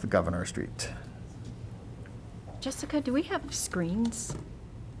 South Governor Street. Jessica, do we have screens?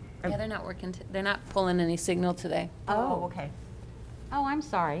 Yeah, they're not working, they're not pulling any signal today. Oh, okay. Oh, I'm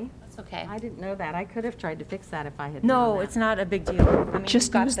sorry. That's okay. I didn't know that. I could have tried to fix that if I had known No, that. it's not a big deal. I mean, Just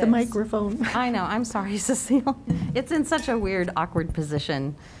we've got use the this. microphone. I know, I'm sorry, Cecile. It's in such a weird, awkward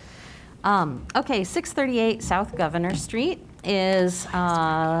position. Okay, 638 South Governor Street is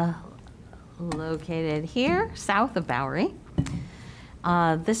located here, south of Bowery.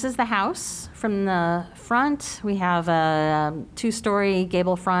 This is the house. From the front, we have a two-story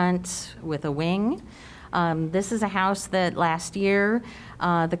gable front with a wing. This is a house that last year,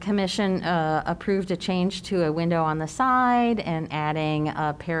 the commission approved a change to a window on the side and adding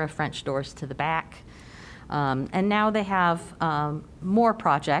a pair of French doors to the back. And now they have more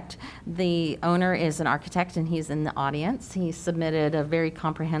project. The owner is an architect and he's in the audience. He submitted a very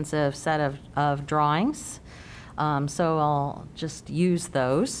comprehensive set of drawings. So I'll just use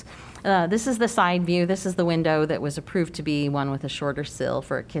those. This is the side view. This is the window that was approved to be one with a shorter sill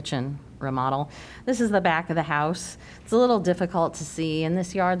for a kitchen remodel. This is the back of the house. It's a little difficult to see. In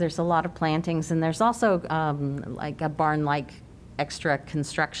this yard, there's a lot of plantings, and there's also like a barn-like extra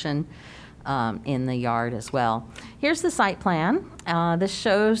construction in the yard as well. Here's the site plan. This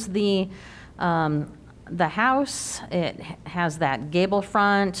shows the house. It has that gable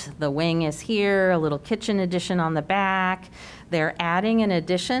front. The wing is here, a little kitchen addition on the back. They're adding an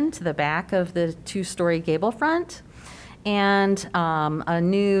addition to the back of the two-story gable front and a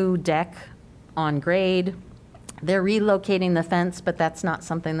new deck on grade. They're relocating the fence, but that's not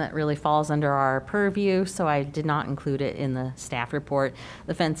something that really falls under our purview, so I did not include it in the staff report.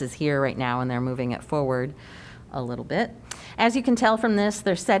 The fence is here right now, and they're moving it forward a little bit. As you can tell from this,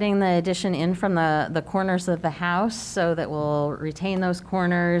 they're setting the addition in from the corners of the house so that we'll retain those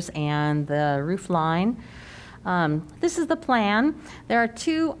corners and the roof line. This is the plan. There are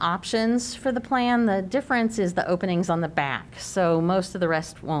two options for the plan. The difference is the openings on the back, so most of the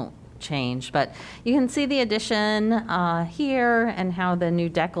rest won't change. But you can see the addition here and how the new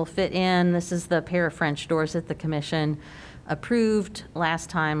deck will fit in. This is the pair of French doors that the commission approved last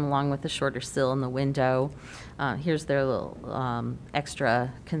time, along with the shorter sill in the window. Here's their little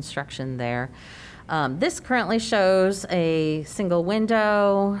extra construction there. This currently shows a single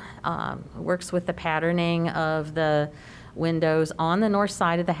window, works with the patterning of the windows on the north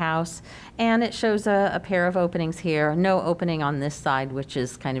side of the house, and it shows a pair of openings here. No opening on this side, which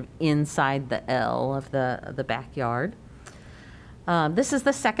is kind of inside the L of the backyard. This is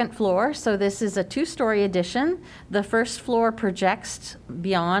the second floor, so this is a two-story addition. The first floor projects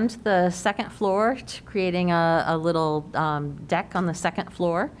beyond the second floor, creating a little deck on the second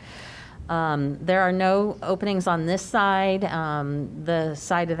floor. There are no openings on this side. The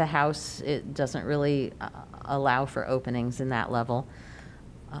side of the house, it doesn't really allow for openings in that level.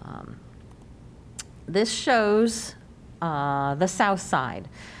 This shows the south side.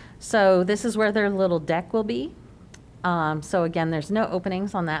 So this is where their little deck will be. So again, there's no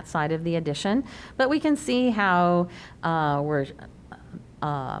openings on that side of the addition, but we can see how we're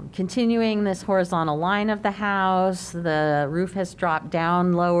continuing this horizontal line of the house. The roof has dropped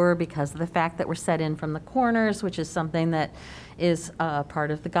down lower because of the fact that we're set in from the corners, which is something that is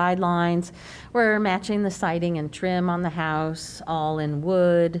part of the guidelines. We're matching the siding and trim on the house, all in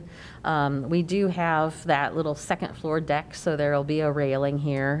wood. We do have that little second floor deck, so there will be a railing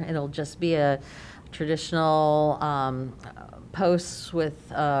here. It'll just be a traditional posts with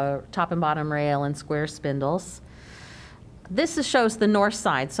top and bottom rail and square spindles. This shows the north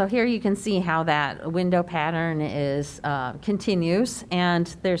side. So here you can see how that window pattern is continues,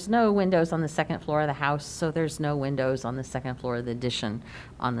 and there's no windows on the second floor of the house, so there's no windows on the second floor of the addition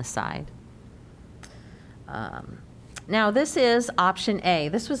on the side. Now this is option A.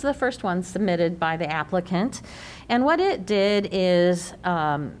 This was the first one submitted by the applicant, and what it did is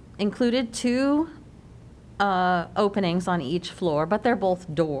included two openings on each floor, but they're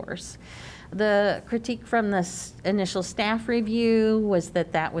both doors. The critique from the initial staff review was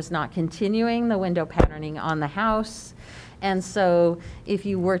that that was not continuing the window patterning on the house. And so if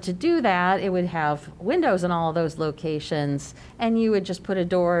you were to do that, it would have windows in all of those locations, and you would just put a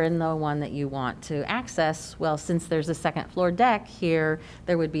door in the one that you want to access. Well, since there's a second floor deck here,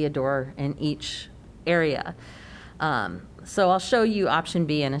 there would be a door in each area. So I'll show you option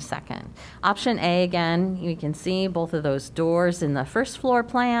B in a second. Option A, again, you can see both of those doors in the first floor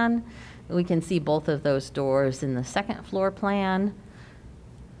plan. We can see both of those doors in the second floor plan.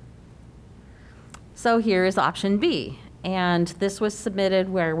 So here is option B. And this was submitted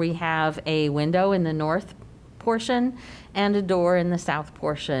where we have a window in the north portion and a door in the south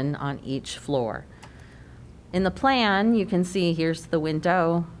portion on each floor. In the plan, you can see here's the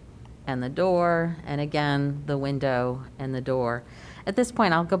window and the door, and again, the window and the door. At this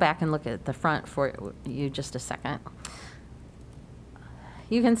point, I'll go back and look at the front for you just a second.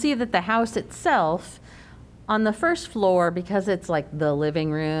 You can see that the house itself, on the first floor, because it's like the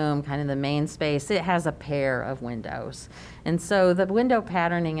living room, kind of the main space, it has a pair of windows. And so the window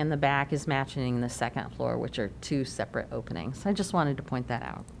patterning in the back is matching the second floor, which are two separate openings. I just wanted to point that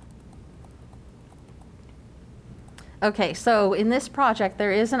out. Okay, so in this project,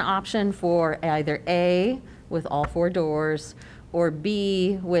 there is an option for either A, with all four doors, or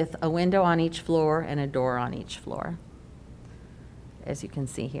B, with a window on each floor and a door on each floor, as you can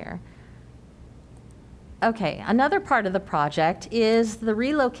see here. Okay, another part of the project is the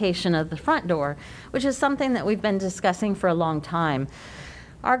relocation of the front door, which is something that we've been discussing for a long time.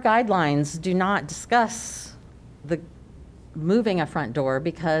 Our guidelines do not discuss the moving a front door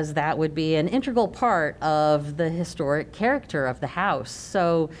because that would be an integral part of the historic character of the house.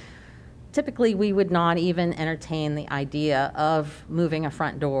 So typically we would not even entertain the idea of moving a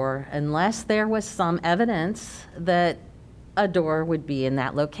front door unless there was some evidence that a door would be in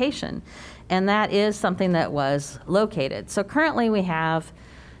that location. And that is something that was located. So currently we have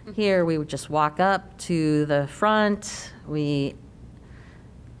here, we would just walk up to the front, we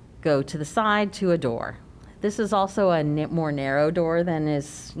go to the side to a door. This is also a more narrow door than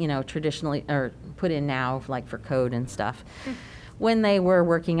is, traditionally or put in now, like for code and stuff. When they were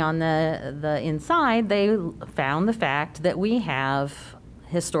working on the inside, they found the fact that we have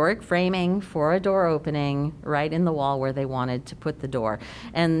historic framing for a door opening right in the wall where they wanted to put the door.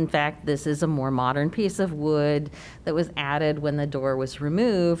 And in fact, this is a more modern piece of wood that was added when the door was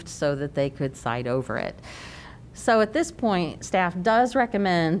removed so that they could side over it. So at this point, staff does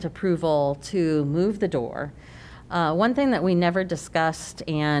recommend approval to move the door. One thing that we never discussed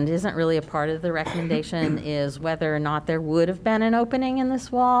and isn't really a part of the recommendation is whether or not there would have been an opening in this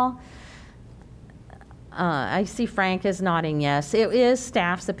wall. I see Frank is nodding yes. It is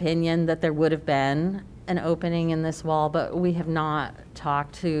staff's opinion that there would have been an opening in this wall, but we have not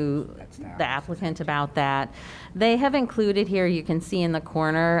talked to the applicant about that. They have included here, you can see in the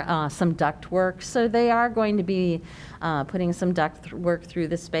corner, some duct work. So they are going to be putting some duct work through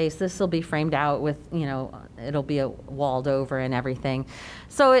the space. This will be framed out with, it'll be walled over and everything.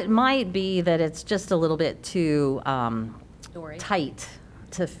 So it might be that it's just a little bit too tight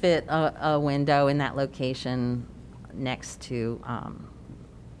to fit a window in that location next to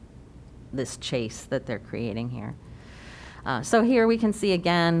this chase that they're creating here. So here we can see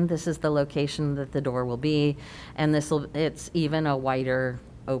again, this is the location that the door will be, and it's even a wider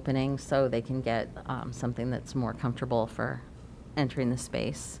opening so they can get something that's more comfortable for entering the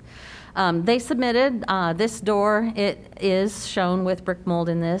space. They submitted this door. It is shown with brick mold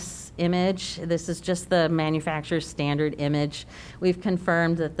in this image. This is just the manufacturer's standard image. We've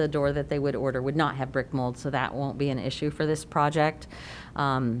confirmed that the door that they would order would not have brick mold, so that won't be an issue for this project.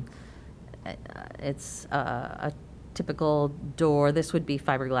 It's a typical door. This would be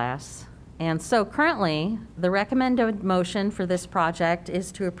fiberglass. And so currently, the recommended motion for this project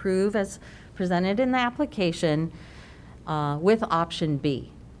is to approve as presented in the application with option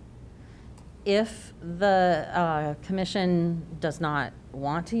B. If the commission does not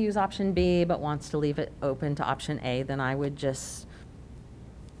want to use option B but wants to leave it open to option A, then I would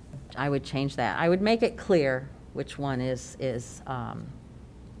change that. I would make it clear which one is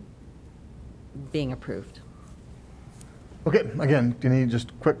being approved. Okay, again, do you need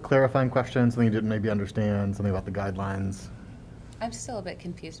just quick clarifying questions, something you didn't maybe understand, something about the guidelines? I'm still a bit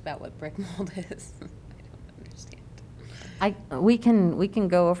confused about what brick mold is. I don't understand. We can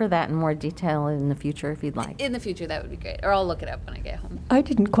go over that in more detail in the future if you'd like. In the future, that would be great. Or I'll look it up when I get home. I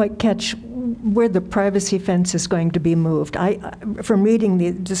didn't quite catch where the privacy fence is going to be moved. From reading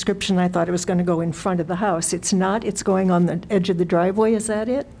the description, I thought it was going to go in front of the house. It's not, it's going on the edge of the driveway, is that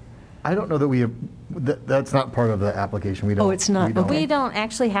it? I don't know that we have, that's not part of the application. We don't. Oh, it's not? we don't- Okay. We don't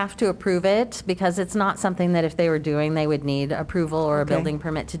actually have to approve it because it's not something that if they were doing, they would need approval or a Okay. building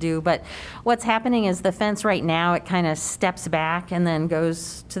permit to do. But what's happening is the fence right now, it kind of steps back and then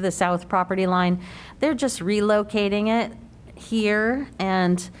goes to the south property line. They're just relocating it here,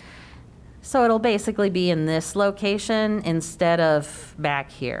 and so it'll basically be in this location instead of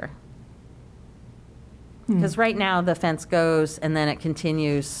back here. Because right now, the fence goes and then it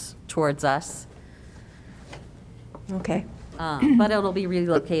continues towards us. Okay. But it'll be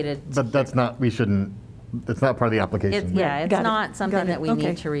relocated. But that's not, we shouldn't, it's not part of the application. Yeah, it's Got it. not something Got it. that we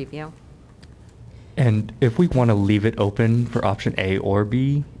Okay. need to review. And if we want to leave it open for option A or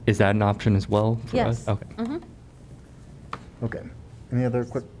B, is that an option as well for Yes. us? Okay. Mhm. Okay. Any other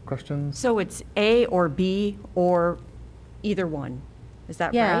quick questions? So it's A or B or either one? Is that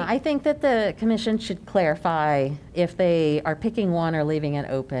right? Yeah, I think that the commission should clarify if they are picking one or leaving it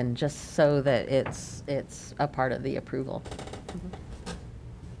open, just so that it's a part of the approval.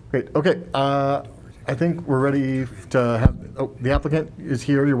 Great, okay. I think we're ready to have, the applicant is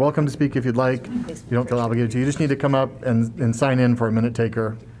here. You're welcome to speak if you'd like. You don't feel obligated to. You just need to come up and sign in for a minute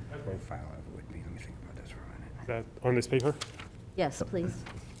taker. Profile of it with me. Let me think about this for a minute. Is that on this paper? Yes, please. It's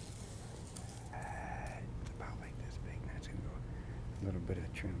about like this big. Now it's gonna go a little bit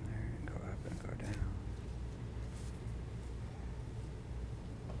of trim there and go up and go down.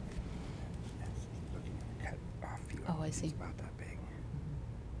 That's looking at cut off view. Oh, I see. It's about that big.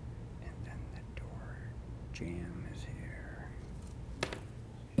 And then the door jamb is here.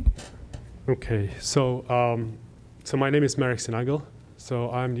 Okay, so so my name is Marek Sinagel.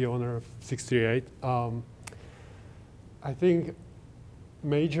 So I'm the owner of 638. I think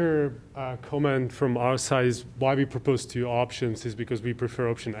major comment from our side is why we propose two options is because we prefer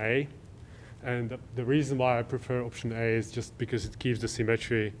option A. And the reason why I prefer option A is just because it gives the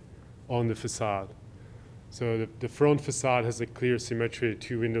symmetry on the facade. So the front facade has a clear symmetry,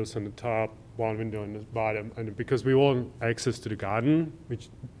 two windows on the top, one window on the bottom. And because we want access to the garden, which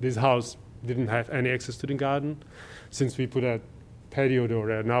this house didn't have any access to the garden, since we put a patio door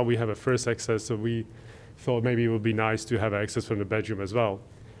there, now we have a first access, so we thought maybe it would be nice to have access from the bedroom as well.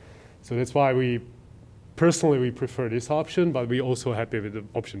 So that's why we prefer this option, but we're also happy with the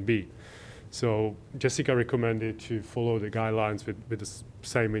option B. So Jessica recommended to follow the guidelines with the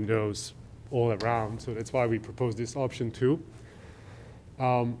same windows all around. So that's why we proposed this option too.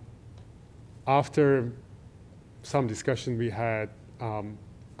 After some discussion we had,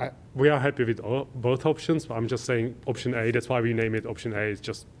 we are happy with both options, but I'm just saying option A, that's why we name it option A, is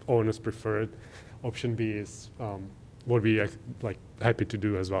just owners preferred. Option B is what we like happy to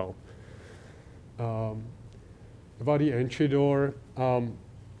do as well. About the entry door,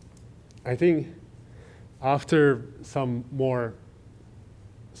 I think after some more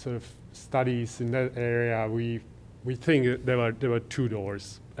sort of studies in that area, we think that there were two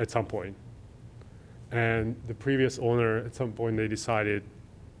doors at some point. And the previous owner, at some point, they decided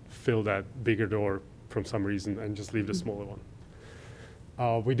fill that bigger door from some reason and just leave the smaller one.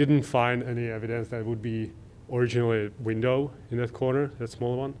 We didn't find any evidence that would be originally a window in that corner, that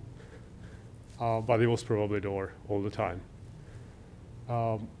small one, but it was probably a door all the time.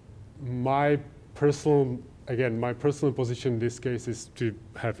 My personal position in this case is to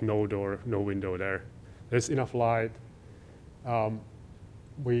have no door, no window there. There's enough light.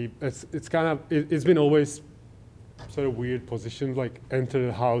 It's been always sort of weird position, like enter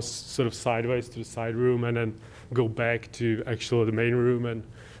the house sort of sideways to the side room and then go back to actually the main room and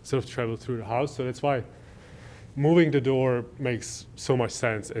sort of travel through the house. So that's why moving the door makes so much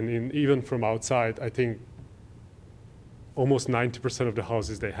sense. And even from outside, I think almost 90% of the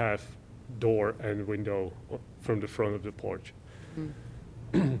houses, they have door and window from the front of the porch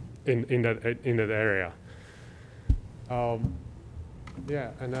in that area.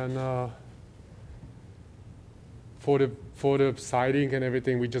 Yeah, and then for the siding and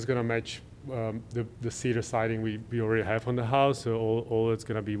everything, we're just gonna match the cedar siding we already have on the house. So all it's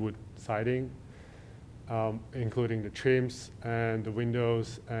gonna be wood siding, including the trims and the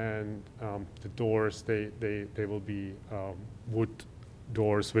windows and the doors. They will be wood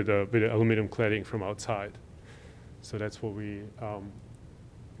doors with the aluminum cladding from outside. So that's what we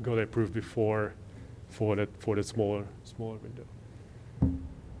got approved before for the smaller window.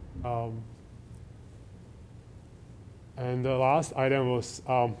 And the last item was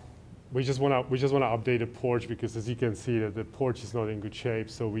we just wanna update the porch, because as you can see that the porch is not in good shape.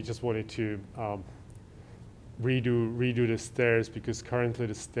 So we just wanted to redo the stairs, because currently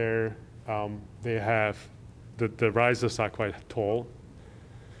the stair they have the risers are quite tall,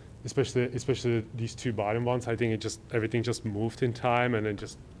 especially these two bottom ones. I think everything just moved in time and then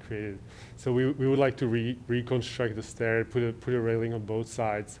just created. So we would like to reconstruct the stair, put a railing on both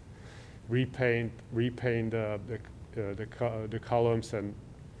sides, repaint the columns and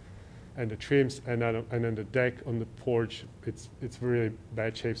the trims, and then the deck on the porch. It's really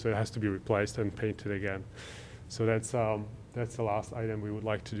bad shape, so it has to be replaced and painted again. So that's the last item we would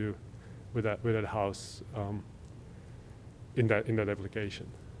like to do with that house in that application.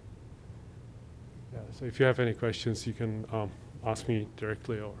 Yeah. So if you have any questions, you can ask me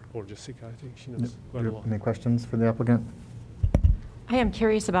directly or Jessica. I think she knows quite a lot. Any questions for the applicant? I am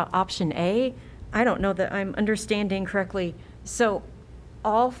curious about option A. I don't know that I'm understanding correctly. So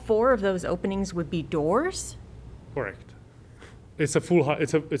all 4 of those openings would be doors? Correct. It's a full height.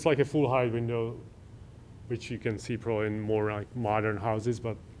 It's like a full height window, which you can see probably in more like modern houses,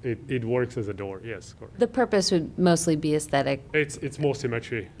 but it works as a door. Yes, correct. The purpose would mostly be aesthetic. It's more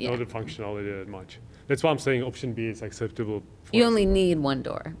symmetry, Yeah. not the functionality that much. That's why I'm saying option B is acceptable. You only need one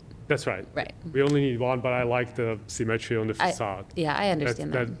door. That's right. Right. We only need one, but I like the symmetry on the facade. Yeah, I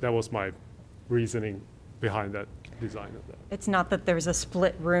understand that. That was my reasoning behind that design of that. It's not that there's a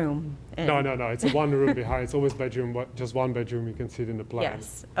split room. and- No. It's a one room behind. It's always bedroom, but just one bedroom. You can see it in the plan.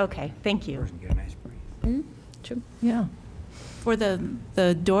 Yes, okay, thank you. Get a nice breeze. True. Yeah. For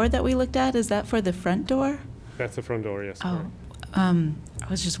the door that we looked at, is that for the front door? That's the front door. Yes. Oh, correct. I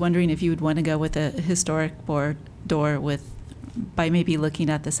was just wondering if you would want to go with a historic door by maybe looking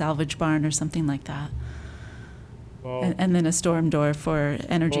at the salvage barn or something like that. Well, And then a storm door for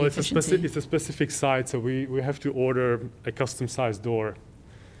energy well, efficiency. it's a specific site, so we have to order a custom sized door,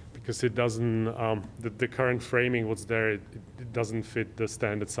 because it doesn't, the current framing what's there, it doesn't fit the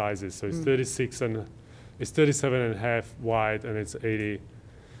standard sizes. So it's 36 and it's 37 and a half wide, and it's 80.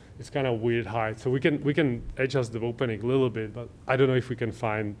 It's kind of weird height. So we can adjust the opening a little bit, but I don't know if we can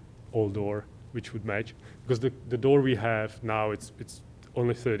find all door which would match, because the door we have now, it's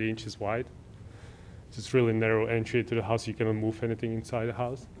only 30 inches wide. So it's really narrow entry to the house. You cannot move anything inside the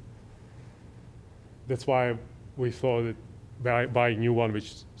house. That's why we thought that buying a new one,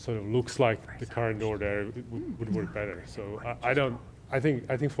 which sort of looks like the current door there, it would work better. So I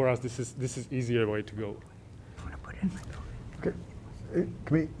think for us this is easier way to go. Okay.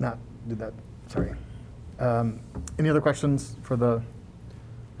 Can we not do that? Sorry. Any other questions for the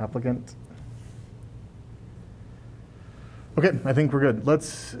applicant? Okay, I think we're good.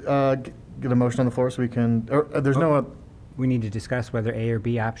 Let's get a motion on the floor so we can, or there's no, We need to discuss whether A or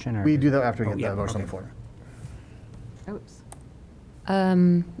B option, or? we do that after we Oh, get yeah, the motion on the okay. floor. Oops.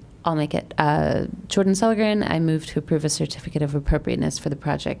 I'll make it. Jordan Selgren, I move to approve a certificate of appropriateness for the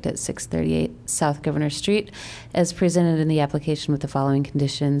project at 638 South Governor Street as presented in the application with the following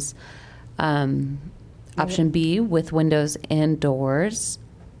conditions. Option B, with windows and doors.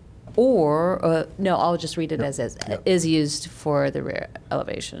 Or, no, I'll just read it Yep. as is, Yep. is used for the rear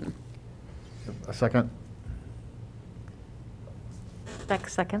elevation. A second? Beck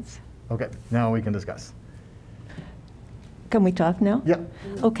seconds. Okay, now we can discuss. Can we talk now? Yeah.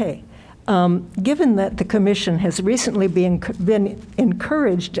 Okay. Given that the commission has recently been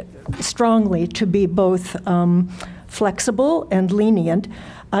encouraged strongly to be both flexible and lenient,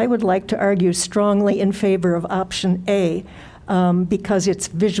 I would like to argue strongly in favor of option A because it's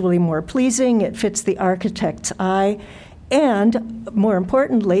visually more pleasing, it fits the architect's eye, and more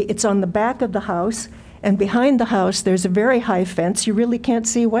importantly, it's on the back of the house. And behind the house, there's a very high fence. You really can't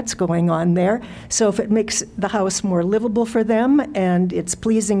see what's going on there. So if it makes the house more livable for them and it's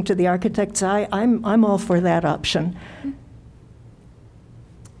pleasing to the architect's eye, I'm all for that option.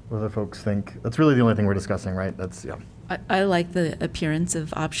 What do folks think? That's really the only thing we're discussing, right? That's, yeah. I like the appearance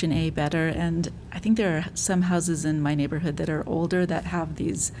of option A better, and I think there are some houses in my neighborhood that are older that have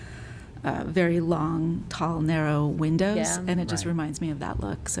these very long, tall, narrow windows, Yeah. and it just Right. reminds me of that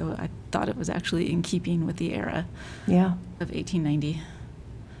look. So I thought it was actually in keeping with the era Yeah. of 1890.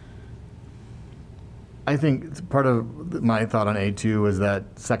 I think part of my thought on A2 is that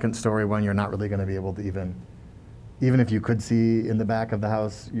second story one, you're not really going to be able to even if you could see in the back of the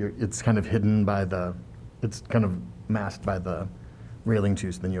house, it's kind of hidden by it's kind of masked by the railing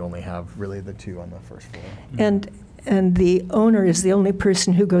too, so then you only have really the two on the first floor. And the owner is the only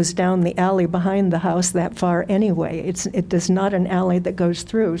person who goes down the alley behind the house that far anyway. It is not an alley that goes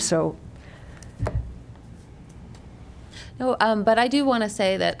through, so. No, but I do want to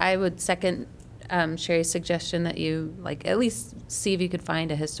say that I would second Sherry's suggestion that you, like, at least see if you could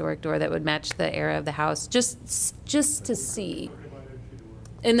find a historic door that would match the era of the house, just to see.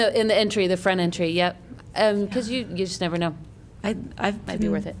 In the entry, the front entry, yep. Because you just never know. Might be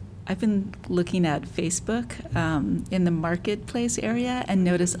worth it. I've been looking at Facebook in the marketplace area and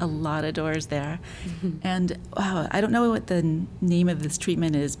notice a lot of doors there. And wow, I don't know what the name of this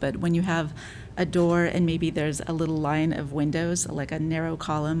treatment is, but when you have a door and maybe there's a little line of windows, like a narrow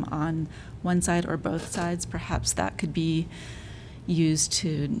column on one side or both sides, perhaps that could be used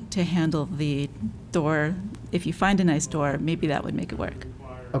to handle the door. If you find a nice door, maybe that would make it work.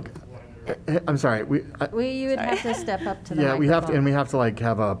 Okay. I'm sorry. You would have to step up to the Yeah, we have to, and microphone. we have to like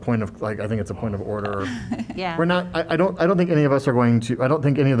have a point of, like, I think it's a point of order. Yeah. We're not, I don't think any of us are going to, I don't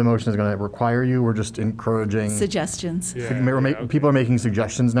think any of the motion is going to require you. We're just encouraging. Suggestions. Yeah, okay. People are making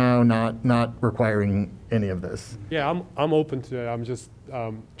suggestions now, not requiring any of this. Yeah, I'm open to it. I'm just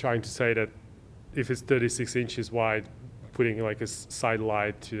trying to say that if it's 36 inches wide, putting like a side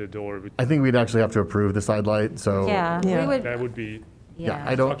light to the door, I think we'd actually have to approve the side light, so. Yeah, Yeah. we would, that would be Yeah,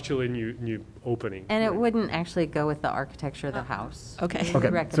 I don't, actually new opening. And it wouldn't actually go with the architecture of the house. Okay. We would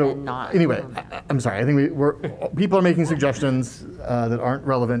okay, so, recommend not. anyway, I'm sorry, I think people are making suggestions that aren't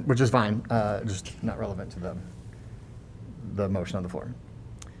relevant, which is fine, just not relevant to the motion on the floor.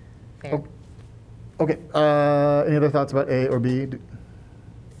 Fair. Oh, okay, any other thoughts about A or B?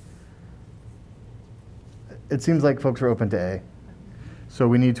 It seems like folks are open to A. So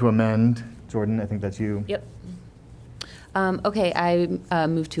we need to amend. Jordan, I think that's you. Yep. Okay, I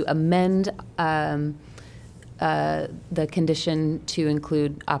move to amend the condition to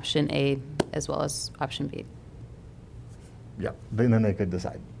include option A as well as option B. Yeah, then they could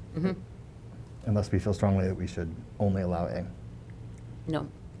decide. Mhm. Unless we feel strongly that we should only allow A. No,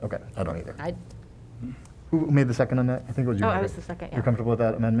 Okay, I don't either. I, Who made the second on that? I think it was you. Oh, I Margaret. was the second, yeah. You're comfortable with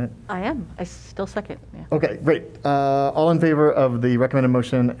that amendment? I am. I still second, yeah. Okay, great. All in favor of the recommended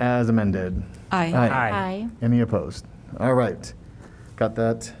motion as amended? Aye. Aye. Any opposed? All right. Got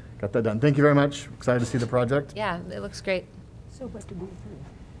that done. Thank you very much. Excited to see the project. yeah, it looks great. So what do we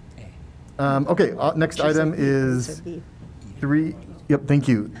do? Okay, next item is thank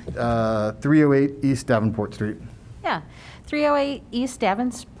you. 308 East Davenport Street. Yeah. 308 East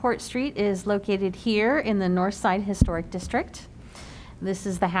Davenport Street is located here in the North Side Historic District. This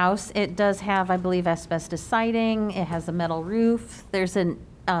is the house. It does have, I believe, asbestos siding. It has a metal roof. There's an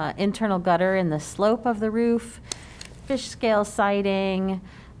internal gutter in the slope of the roof, fish scale siding.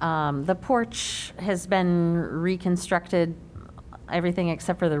 The porch has been reconstructed, everything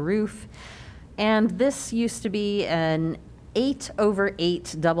except for the roof. And this used to be an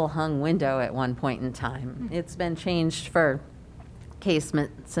 8/8 double hung window at one point in time. It's been changed for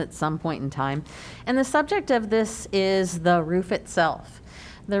casements at some point in time. And the subject of this is the roof itself.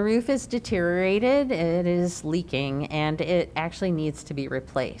 The roof is deteriorated, it is leaking, and it actually needs to be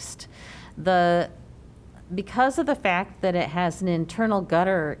replaced. Because of the fact that it has an internal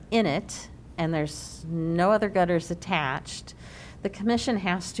gutter in it, and there's no other gutters attached, the commission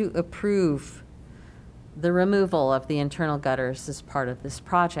has to approve the removal of the internal gutters as part of this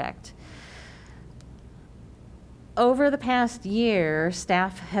project. Over the past year,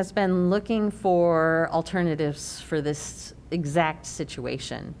 staff has been looking for alternatives for this exact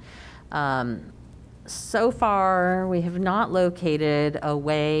situation. So far, we have not located a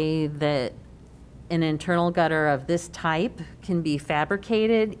way that an internal gutter of this type can be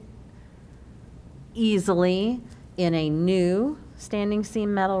fabricated easily in a new standing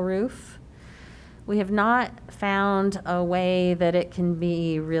seam metal roof. We have not found a way that it can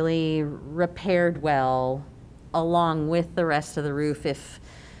be really repaired well along with the rest of the roof if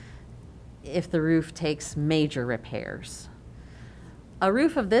the roof takes major repairs. A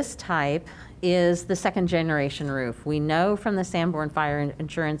roof of this type is the second generation roof. We know from the Sanborn fire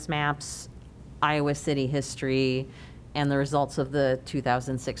insurance maps, Iowa City history, and the results of the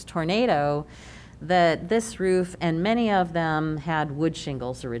 2006 tornado that this roof and many of them had wood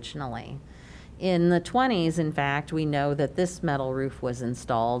shingles originally. In the 20s, in fact, we know that this metal roof was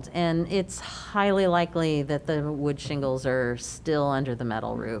installed, and it's highly likely that the wood shingles are still under the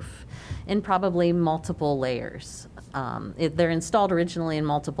metal roof in probably multiple layers. They're installed originally in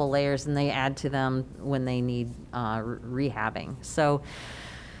multiple layers, and they add to them when they need rehabbing. So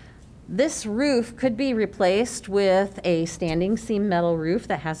this roof could be replaced with a standing seam metal roof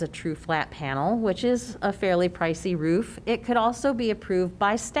that has a true flat panel, which is a fairly pricey roof. It could also be approved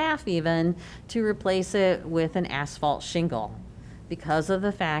by staff even to replace it with an asphalt shingle because of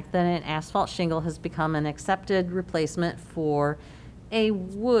the fact that an asphalt shingle has become an accepted replacement for a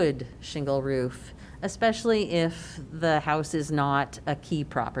wood shingle roof, especially if the house is not a key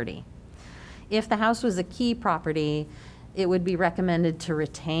property. If the house was a key property, it would be recommended to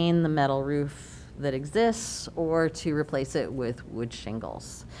retain the metal roof that exists or to replace it with wood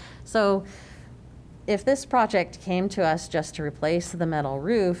shingles. So if this project came to us just to replace the metal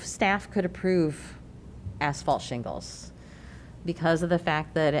roof, staff could approve asphalt shingles. Because of the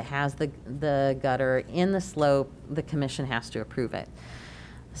fact that it has the gutter in the slope, the commission has to approve it.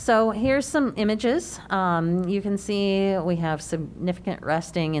 So here's some images. You can see we have significant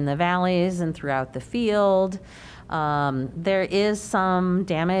rusting in the valleys and throughout the field. There is some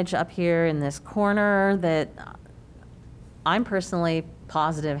damage up here in this corner that I'm personally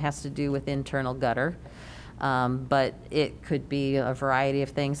positive has to do with internal gutter. But it could be a variety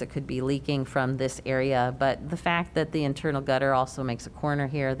of things. It could be leaking from this area. But the fact that the internal gutter also makes a corner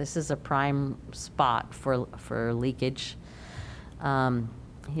here, this is a prime spot for leakage.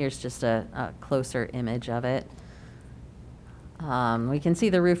 Here's just a closer image of it. We can see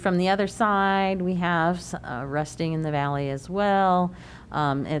the roof from the other side. We have rusting in the valley as well.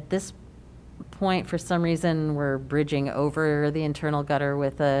 At this point, for some reason, we're bridging over the internal gutter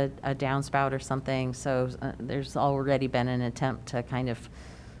with a downspout or something. So there's already been an attempt to kind of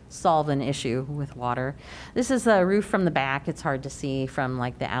solve an issue with water. This is the roof from the back. It's hard to see from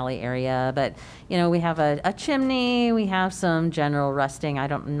like the alley area, but you know, we have a chimney, we have some general rusting.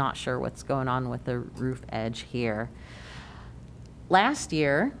 I'm not sure what's going on with the roof edge here. Last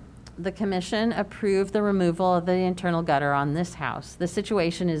year, the commission approved the removal of the internal gutter on this house. The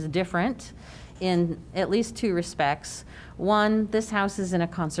situation is different in at least two respects. One, this house is in a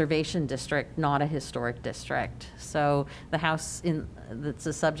conservation district, not a historic district. So the house that's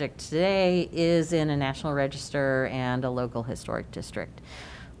the subject today is in a National Register and a local historic district.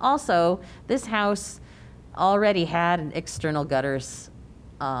 Also, this house already had external gutters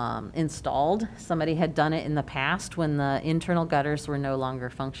installed. Somebody had done it in the past when the internal gutters were no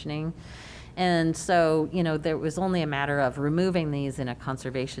longer functioning. And so, you know, there was only a matter of removing these in a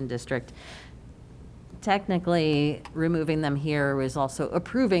conservation district. Technically, removing them here was also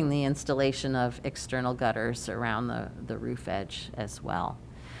approving the installation of external gutters around the roof edge as well.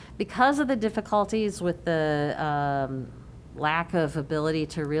 Because of the difficulties with the lack of ability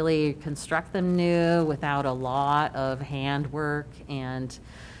to really construct them new without a lot of handwork and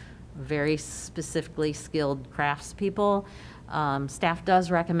very specifically skilled craftspeople, staff does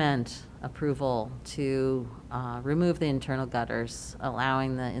recommend approval to remove the internal gutters,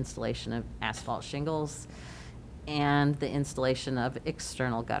 allowing the installation of asphalt shingles and the installation of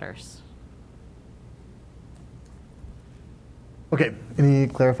external gutters. Okay, any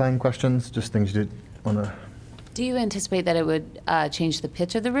clarifying questions? Just things you did want to... Do you anticipate that it would change the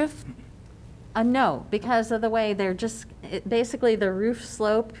pitch of the roof? No, because of the way they're just, basically the roof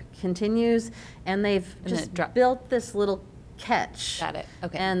slope continues and they've And just it drop- built this little catch. Got it,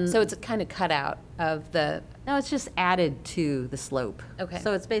 okay. And So it's kind of cut out of the, no, it's just added to the slope. Okay.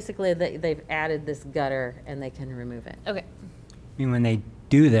 So it's basically they've added this gutter and they can remove it. okay. I mean, when they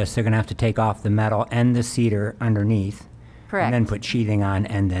do this, they're going to have to take off the metal and the cedar underneath. Correct. And then put sheathing on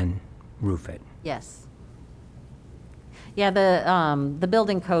and then roof it. Yes. Yeah, the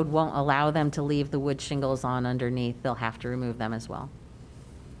building code won't allow them to leave the wood shingles on underneath. They'll have to remove them as well.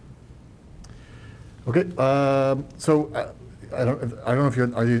 Okay, so I don't know if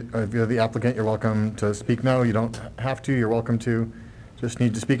if you're the applicant, you're welcome to speak now. You don't have to, you're welcome to. Just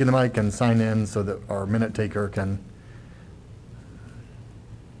need to speak in the mic and sign in so that our minute taker can.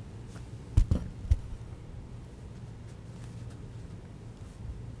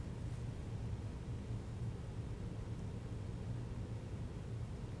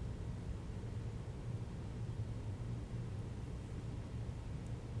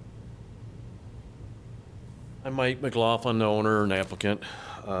 I'm Mike McLaughlin, the owner and applicant.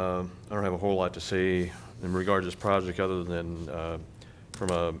 I don't have a whole lot to say in regard to this project other than from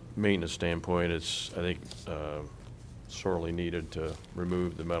a maintenance standpoint, it's, I think, sorely needed to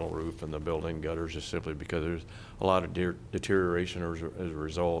remove the metal roof and the building gutters just simply because there's a lot of deterioration as a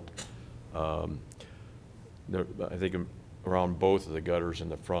result. I think around both of the gutters in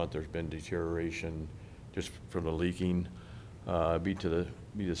the front, there's been deterioration just from the leaking. Be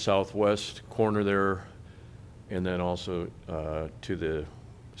the southwest corner there, and then also to the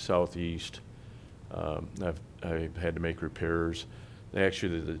southeast. I've had to make repairs.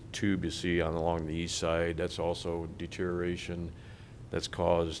 Actually, the tube you see along the east side, that's also deterioration. That's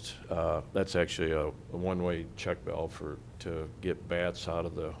caused, that's actually a one-way check valve to get bats out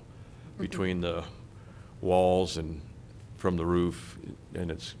of between the walls and from the roof, and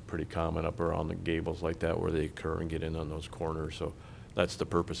it's pretty common up around the gables like that where they occur and get in on those corners. So that's the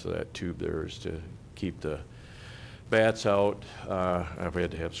purpose of that tube there, is to keep the bats out. I've had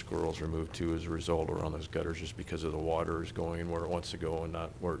to have squirrels removed too as a result around those gutters just because of the water is going where it wants to go and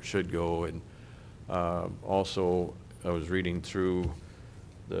not where it should go. And also, I was reading through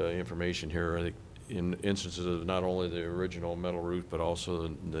the information here. I think in instances of not only the original metal roof but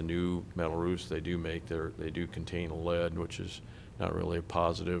also the new metal roofs they do make, they do contain lead, which is not really a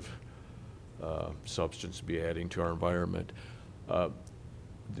positive substance to be adding to our environment.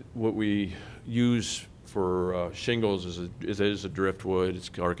 What we use for shingles is a driftwood.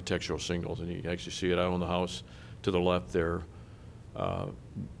 It's architectural shingles, and you can actually see it out on the house to the left there.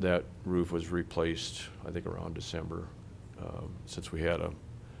 That roof was replaced, I think, around December, since we had a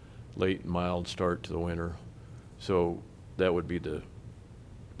late mild start to the winter. So that would be the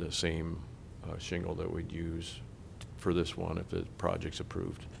same shingle that we'd use for this one if the project's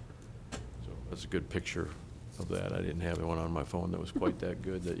approved. So that's a good picture of that. I didn't have one on my phone that was quite that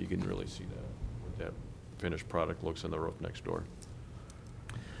good that you can really see that finished product looks in the roof next door.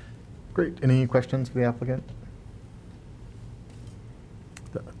 Great. Any questions for the applicant?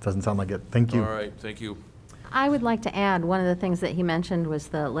 That doesn't sound like it. Thank you. All right, thank you. I would like to add, one of the things that he mentioned was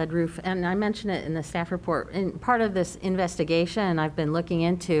the lead roof, and I mentioned it in the staff report. And part of this investigation I've been looking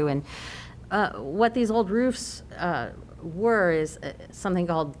into, and what these old roofs were is something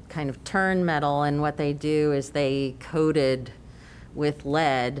called kind of turn metal, and what they do is they coated with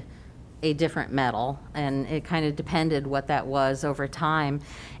lead a different metal, and it kind of depended what that was over time.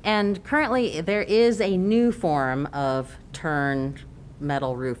 And currently there is a new form of turn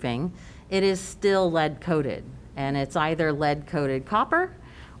metal roofing. It is still lead coated, and it's either lead coated copper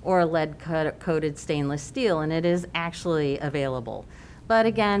or lead coated stainless steel, and it is actually available. But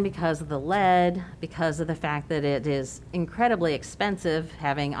again, because of the lead, because of the fact that it is incredibly expensive,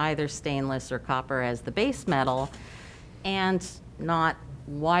 having either stainless or copper as the base metal, and not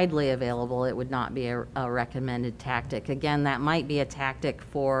widely available, it would not be a recommended tactic. Again, that might be a tactic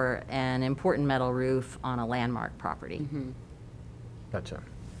for an important metal roof on a landmark property. Mm-hmm. Gotcha.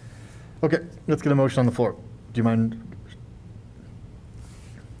 Okay, let's get a motion on the floor. Do you mind?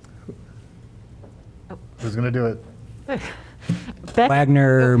 Who's going to do it?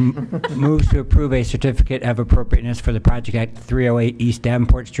 Wagner moves to approve a certificate of appropriateness for the project at 308 East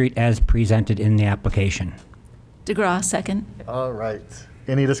Davenport Street as presented in the application. DeGraw, second. All right.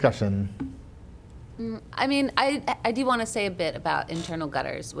 Any discussion? I mean, I do want to say a bit about internal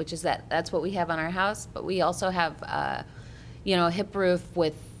gutters, which is that's what we have on our house, but we also have, a hip roof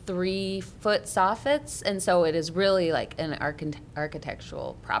with 3-foot soffits, and so it is really like an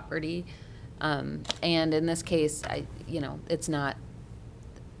architectural property. And in this case, it's not.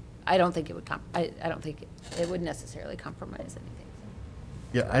 I don't think it would I don't think it would necessarily compromise anything.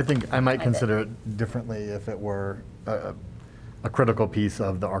 Yeah, I think I might consider it differently if it were a critical piece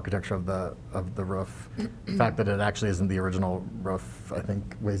of the architecture of the roof. The fact that it actually isn't the original roof, I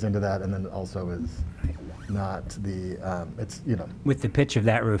think, weighs into that, and then it also is not the, With the pitch of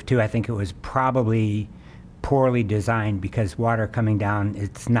that roof, too, I think it was probably poorly designed because water coming down,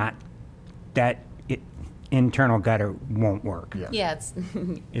 it's not, internal gutter won't work. Yeah. Yeah, it's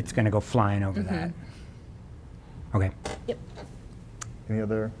It's going to go flying over that. Okay. Any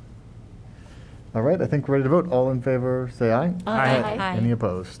other? All right, I think we're ready to vote. All in favor, say aye. Aye. Any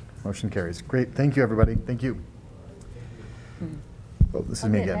opposed? Motion carries. Great, thank you, everybody. Thank you. Oh, this is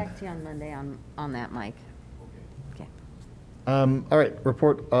me I'll get again. back to you on Monday on that, Mike. Okay. All right,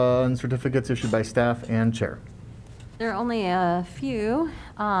 report on certificates issued by staff and chair. There are only a few.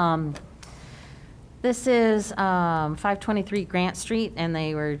 This is 523 Grant Street, and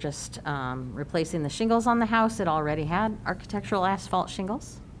they were just replacing the shingles on the house. It already had architectural asphalt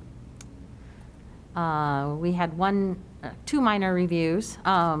shingles. We had two minor reviews.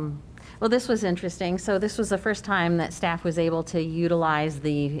 Well, this was interesting. So this was the first time that staff was able to utilize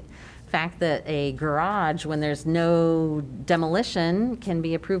the fact that a garage, when there's no demolition, can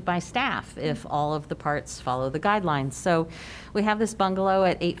be approved by staff if all of the parts follow the guidelines. So we have this bungalow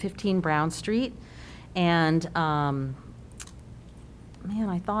at 815 Brown Street. And, man,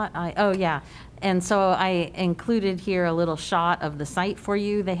 oh yeah. And so I included here a little shot of the site for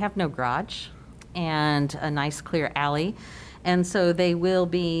you. They have no garage and a nice clear alley. And so they will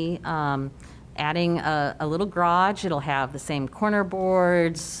be adding a little garage. It'll have the same corner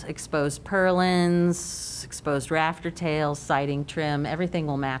boards, exposed purlins, exposed rafter tails, siding trim. Everything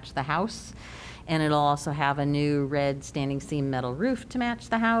will match the house. And it'll also have a new red standing seam metal roof to match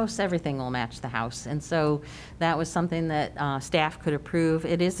the house. Everything will match the house. And so that was something that staff could approve.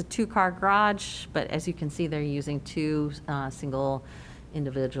 It is a two-car garage, but as you can see, they're using two single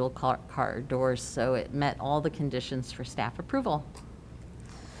individual car doors, so it met all the conditions for staff approval.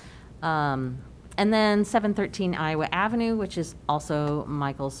 And then 713 Iowa Avenue, which is also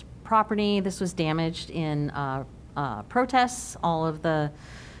Michael's property. This was damaged in protests. All of the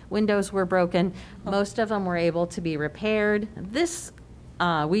windows were broken. Most of them were able to be repaired. This,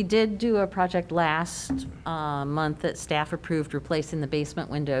 we did do a project last month that staff approved, replacing the basement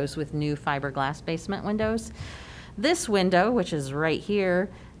windows with new fiberglass basement windows. This window, which is right here,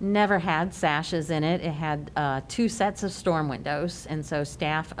 never had sashes in it. It had two sets of storm windows, and so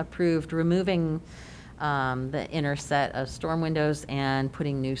staff approved removing the inner set of storm windows and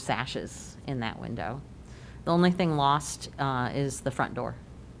putting new sashes in that window. The only thing lost is the front door.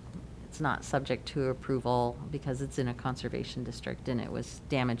 It's not subject to approval because it's in a conservation district and it was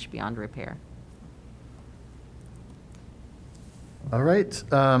damaged beyond repair. All right,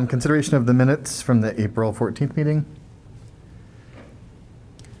 consideration of the minutes from the April 14th meeting.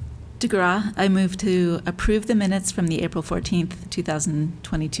 DeGraw, I move to approve the minutes from the April 14th,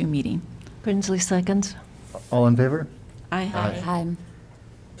 2022 meeting. Brinsley seconds. All in favor? Aye. Aye.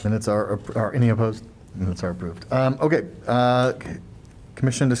 Minutes are any opposed? Minutes are approved. Okay,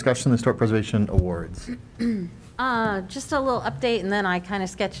 commission discussion, the Historic Preservation Awards. Just a little update, and then I kind of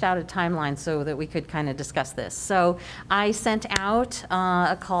sketched out a timeline so that we could kind of discuss this. So I sent out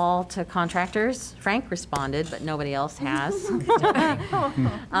a call to contractors. Frank responded, but nobody else has.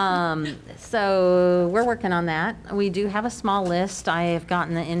 So we're working on that. We do have a small list. I have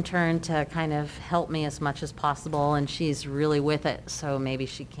gotten the intern to kind of help me as much as possible, and she's really with it, so maybe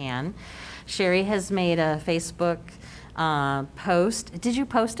she can. Sherry has made a Facebook post. Did you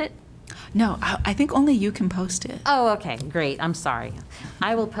post it? No, I think only you can post it. Oh, okay, great. I'm sorry.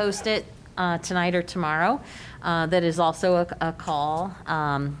 I will post it tonight or tomorrow. That is also a call.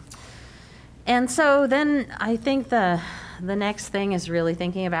 And so then I think the next thing is really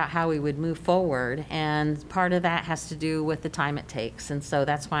thinking about how we would move forward. And part of that has to do with the time it takes. And so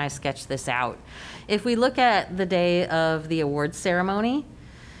that's why I sketched this out. If we look at the day of the awards ceremony,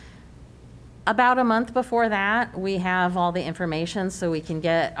 about a month before that, we have all the information so we can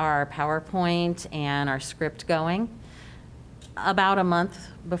get our PowerPoint and our script going. About a month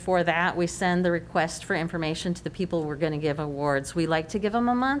before that, we send the request for information to the people we're going to give awards. We like to give them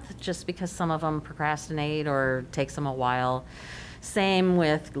a month just because some of them procrastinate or takes them a while. Same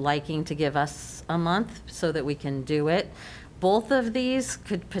with liking to give us a month so that we can do it. Both of these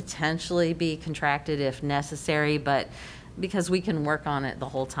could potentially be contracted if necessary, but because we can work on it the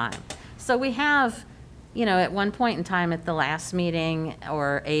whole time. So we have, at one point in time at the last meeting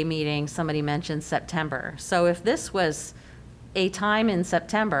or a meeting, somebody mentioned September. So if this was a time in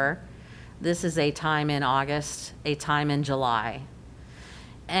September, this is a time in August, a time in July.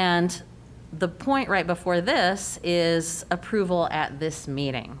 And the point right before this is approval at this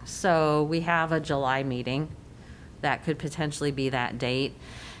meeting. So we have a July meeting. That could potentially be that date.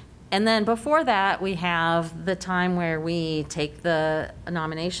 And then before that, we have the time where we take the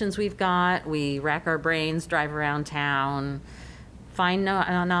nominations we've got, we rack our brains, drive around town, find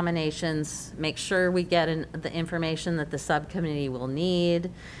nominations, make sure we get the information that the subcommittee will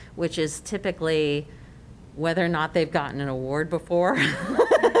need, which is typically whether or not they've gotten an award before.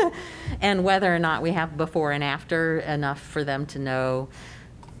 and whether or not we have before and after enough for them to know.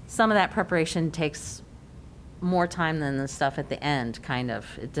 Some of that preparation takes more time than the stuff at the end, kind of.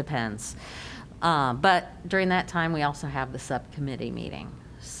 It depends. But during that time, we also have the subcommittee meeting.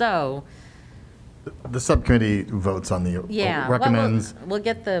 So, The subcommittee votes on the, yeah. recommends. We'll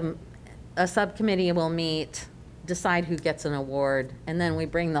get a subcommittee will meet, decide who gets an award, and then we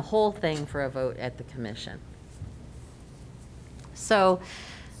bring the whole thing for a vote at the commission. So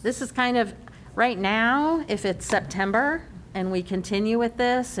this is kind of, right now, if it's September and we continue with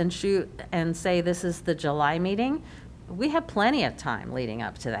this and shoot and say this is the July meeting, we have plenty of time leading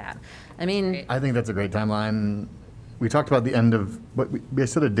up to that. I mean, I think that's a great timeline. We talked about the end of, we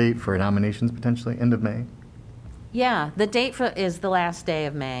set a date for nominations potentially, end of May. yeah, the date is the last day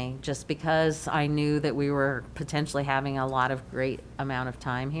of May, just because I knew that we were potentially having a lot of great amount of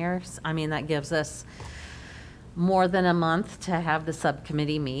time here. I mean, that gives us more than a month to have the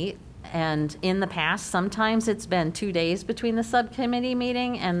subcommittee meet. And in the past, sometimes it's been 2 days between the subcommittee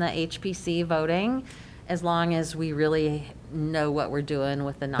meeting and the HPC voting, as long as we really know what we're doing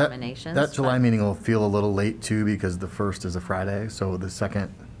with the nominations. That July But- meeting will feel a little late too, because the 1st is a Friday, so the 2nd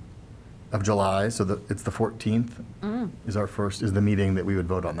of July, so it's the 14th is our first, is the meeting that we would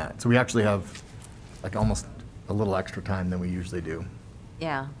vote on that. So we actually have like almost a little extra time than we usually do.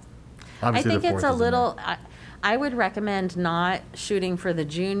 Yeah. Obviously, I the think 4th it's is a in there. little, I would recommend not shooting for the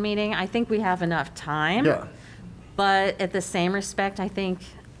June meeting. I think we have enough time. Yeah. But at the same respect, I think,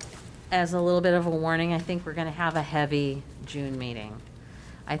 as a little bit of a warning, I think we're going to have a heavy June meeting.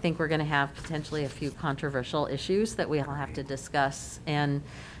 I think we're going to have potentially a few controversial issues that we'll have to discuss, and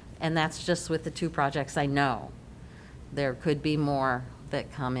that's just with the 2 projects I know. There could be more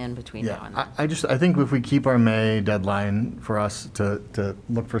that come in between now and Yeah, then. I think if we keep our May deadline for us to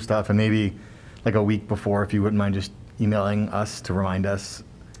look for stuff, and maybe like a week before, if you wouldn't mind just emailing us to remind us,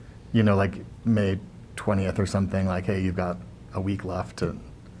 like May 20th or something, like, hey, you've got a week left to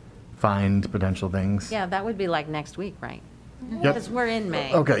find potential things. Yeah, that would be like next week, right? Yep. Because we're in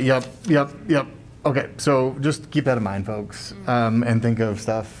May. Okay, yep. Okay, so just keep that in mind, folks, and think of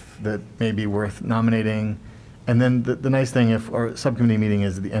stuff that may be worth nominating. And then the nice thing, if our subcommittee meeting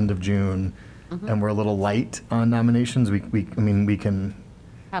is at the end of June, and we're a little light on nominations, we can,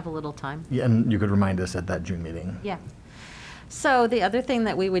 Have a little time. yeah, and you could remind us at that June meeting. Yeah. So the other thing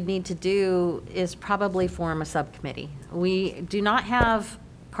that we would need to do is probably form a subcommittee. We do not have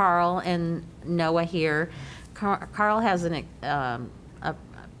Carl and Noah here. Carl has a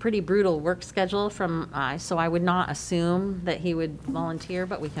pretty brutal work schedule so I would not assume that he would volunteer,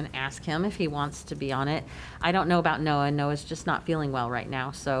 but we can ask him if he wants to be on it. I don't know about Noah. Noah's just not feeling well right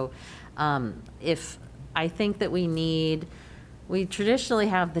now. So I think that we traditionally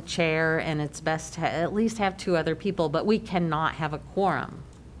have the chair, and it's best to at least have 2 other people, but we cannot have a quorum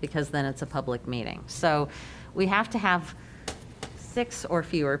because then it's a public meeting. So we have to have 6 or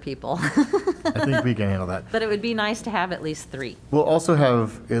fewer people. I think we can handle that. But it would be nice to have at least 3. We'll also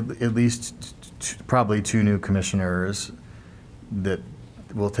have at least probably 2 new commissioners that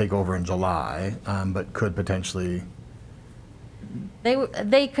will take over in July, but could potentially.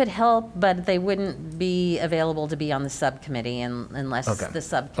 They could help, but they wouldn't be available to be on the subcommittee unless Okay. the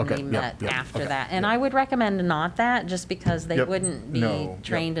subcommittee Okay, met yep, after okay, that. And yep. I would recommend not that, just because they Yep, wouldn't be no, yep,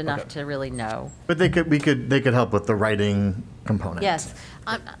 trained enough okay. to really know. But they could help with the writing component. Yes,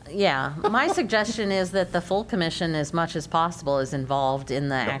 yeah. My suggestion is that the full commission, as much as possible, is involved in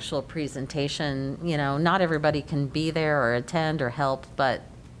the actual presentation. Not everybody can be there or attend or help, but,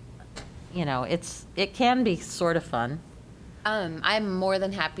 it can be sort of fun. I'm more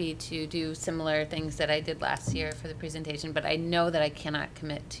than happy to do similar things that I did last year for the presentation, but I know that I cannot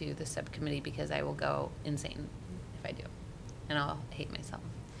commit to the subcommittee because I will go insane if I do, and I'll hate myself.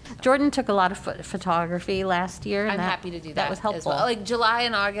 Jordan took a lot of photography last year. and I'm happy to do that. That was as helpful. well. Like July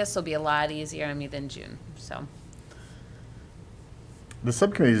and August will be a lot easier on me than June. So The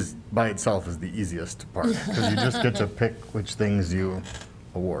subcommittee by itself is the easiest part, because you just get to pick which things you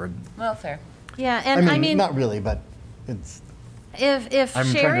award. well, fair. Yeah, and I mean, not really, but it's, if I'm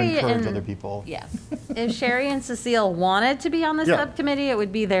trying to Sherry encourage other and, people. Yeah. if Sherry and Cecile wanted to be on the Yeah. subcommittee, it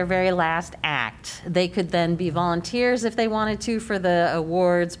would be their very last act. They could then be volunteers if they wanted to for the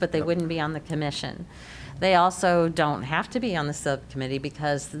awards, but they wouldn't be on the commission. They also don't have to be on the subcommittee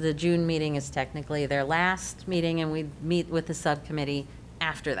because the June meeting is technically their last meeting, and we meet with the subcommittee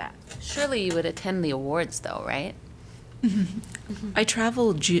after that. Surely you would attend the awards, though, right? I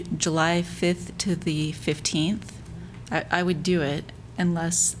travel July 5th to the 15th. I would do it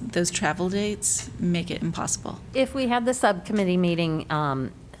unless those travel dates make it impossible. If we had the subcommittee meeting,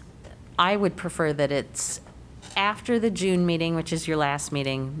 I would prefer that it's after the June meeting, which is your last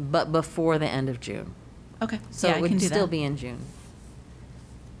meeting, but before the end of June. Okay, So yeah, it I would can do still that. be in June.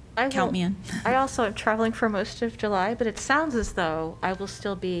 Count me in. I also am traveling for most of July, but it sounds as though I will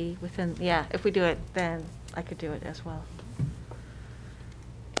still be within, yeah, if we do it, then I could do it as well.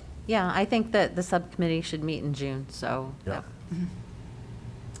 Yeah, I think that the subcommittee should meet in June, so. Yeah.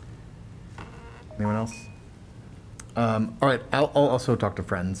 Anyone else? All right, I'll also talk to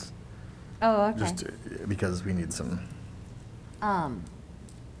friends, Oh, okay. just because we need some.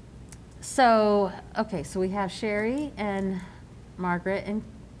 So, okay, so we have Sherry and Margaret and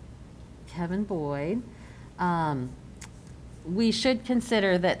Kevin Boyd. We should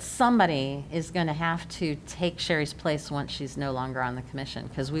consider that somebody is going to have to take Sherry's place once she's no longer on the commission,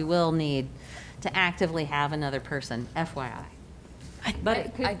 because we will need to actively have another person, FYI. But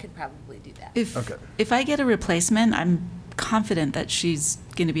it I could probably do that. Okay. If I get a replacement, I'm confident that she's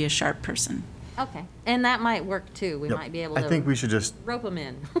going to be a sharp person. Okay, and that might work too. We Yep. might be able I think we should just, rope them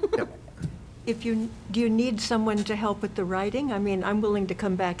in. yep. Do you need someone to help with the writing? I mean, I'm willing to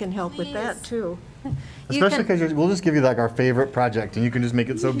come back and help with that, Please. too. Especially because we'll just give you like our favorite project and you can just make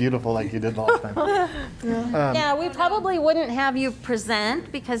it so beautiful like you did last time. Yeah, we probably wouldn't have you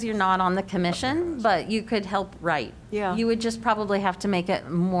present because you're not on the commission, but you could help write. Yeah. You would just probably have to make it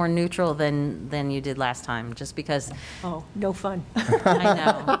more neutral than you did last time, just because, Oh, no fun.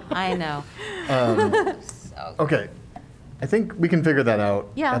 I know. Okay. I think we can figure that out.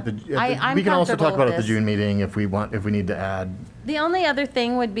 Yeah, I'm we can also talk comfortable about it with at the this. June meeting if we need to add. The only other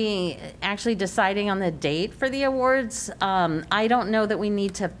thing would be actually deciding on the date for the awards. I don't know that we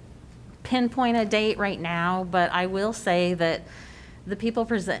need to pinpoint a date right now, but I will say that the people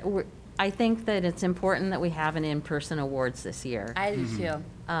I think that it's important that we have an in-person awards this year. I do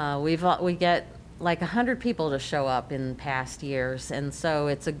too. We get like 100 people to show up in past years, and so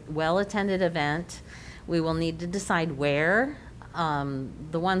it's a well-attended event. We will need to decide where.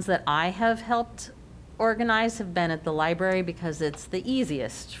 The ones that I have helped organize have been at the library because it's the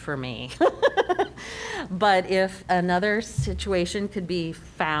easiest for me. But if another situation could be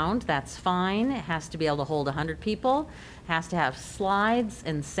found, that's fine. It has to be able to hold 100 people, has to have slides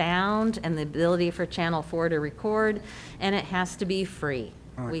and sound and the ability for Channel 4 to record, and it has to be free.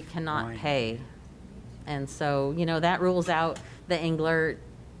 We cannot pay. And so, that rules out the Englert,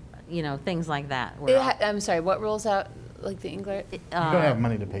 things like that. I'm sorry, what rules out, like the Englert? You don't have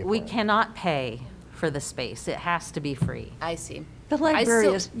money to pay for We it. cannot pay for the space. It has to be free. I see. The library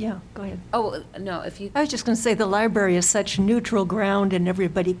is, yeah, go ahead. Oh, no, if you, I was just going to say, the library is such neutral ground and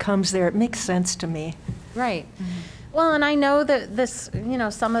everybody comes there. It makes sense to me. Right. Well, and I know that this,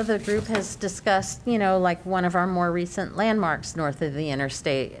 some of the group has discussed, like one of our more recent landmarks north of the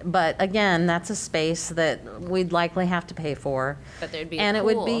interstate. But again, that's a space that we'd likely have to pay for. But there'd be a And it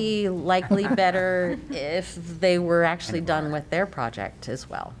would pool. be likely better if they were actually done with their project as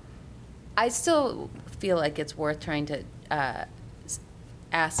well. I still feel like it's worth trying to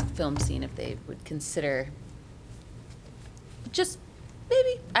ask Film Scene if they would consider just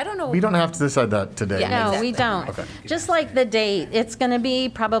maybe, I don't know. We don't have to decide that today. Yeah. No, Exactly. we don't. Okay. Just like the date, it's going to be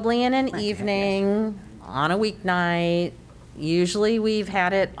probably in an evening, on a weeknight. Usually we've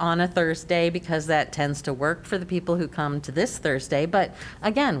had it on a Thursday because that tends to work for the people who come to this Thursday. But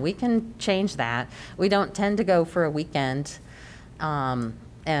again, we can change that. We don't tend to go for a weekend.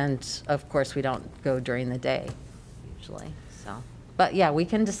 And of course, we don't go during the day usually. So, but yeah, we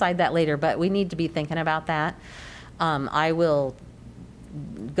can decide that later, but we need to be thinking about that. I will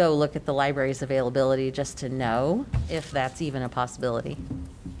go look at the library's availability just to know if that's even a possibility.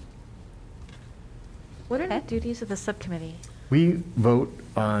 What are the Okay. duties of the subcommittee? We vote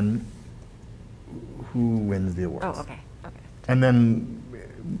on who wins the awards. Oh, okay. And then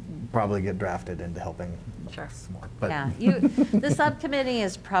probably get drafted into helping. Sure. some more. But Yeah, the subcommittee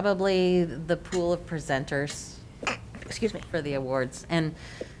is probably the pool of presenters. Excuse me. For the awards, and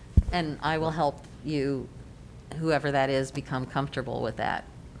I will help you, whoever that is, become comfortable with that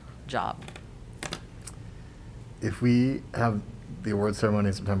job. if we have the award ceremony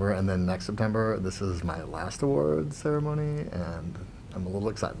in September and then next September, this is my last award ceremony and I'm a little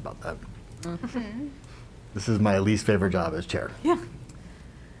excited about that. This is my least favorite job as chair.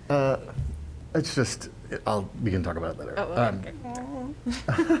 Yeah. It's just, we can talk about it later.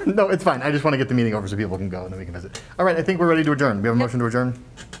 No, it's fine. I just want to get the meeting over so people can go and then we can visit. All right, I think we're ready to adjourn. We have a motion to adjourn?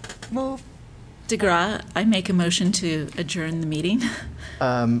 Move. DeGraw, I make a motion to adjourn the meeting.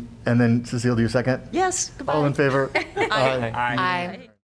 And then Cecile, do you second? Yes, goodbye. All in favor? I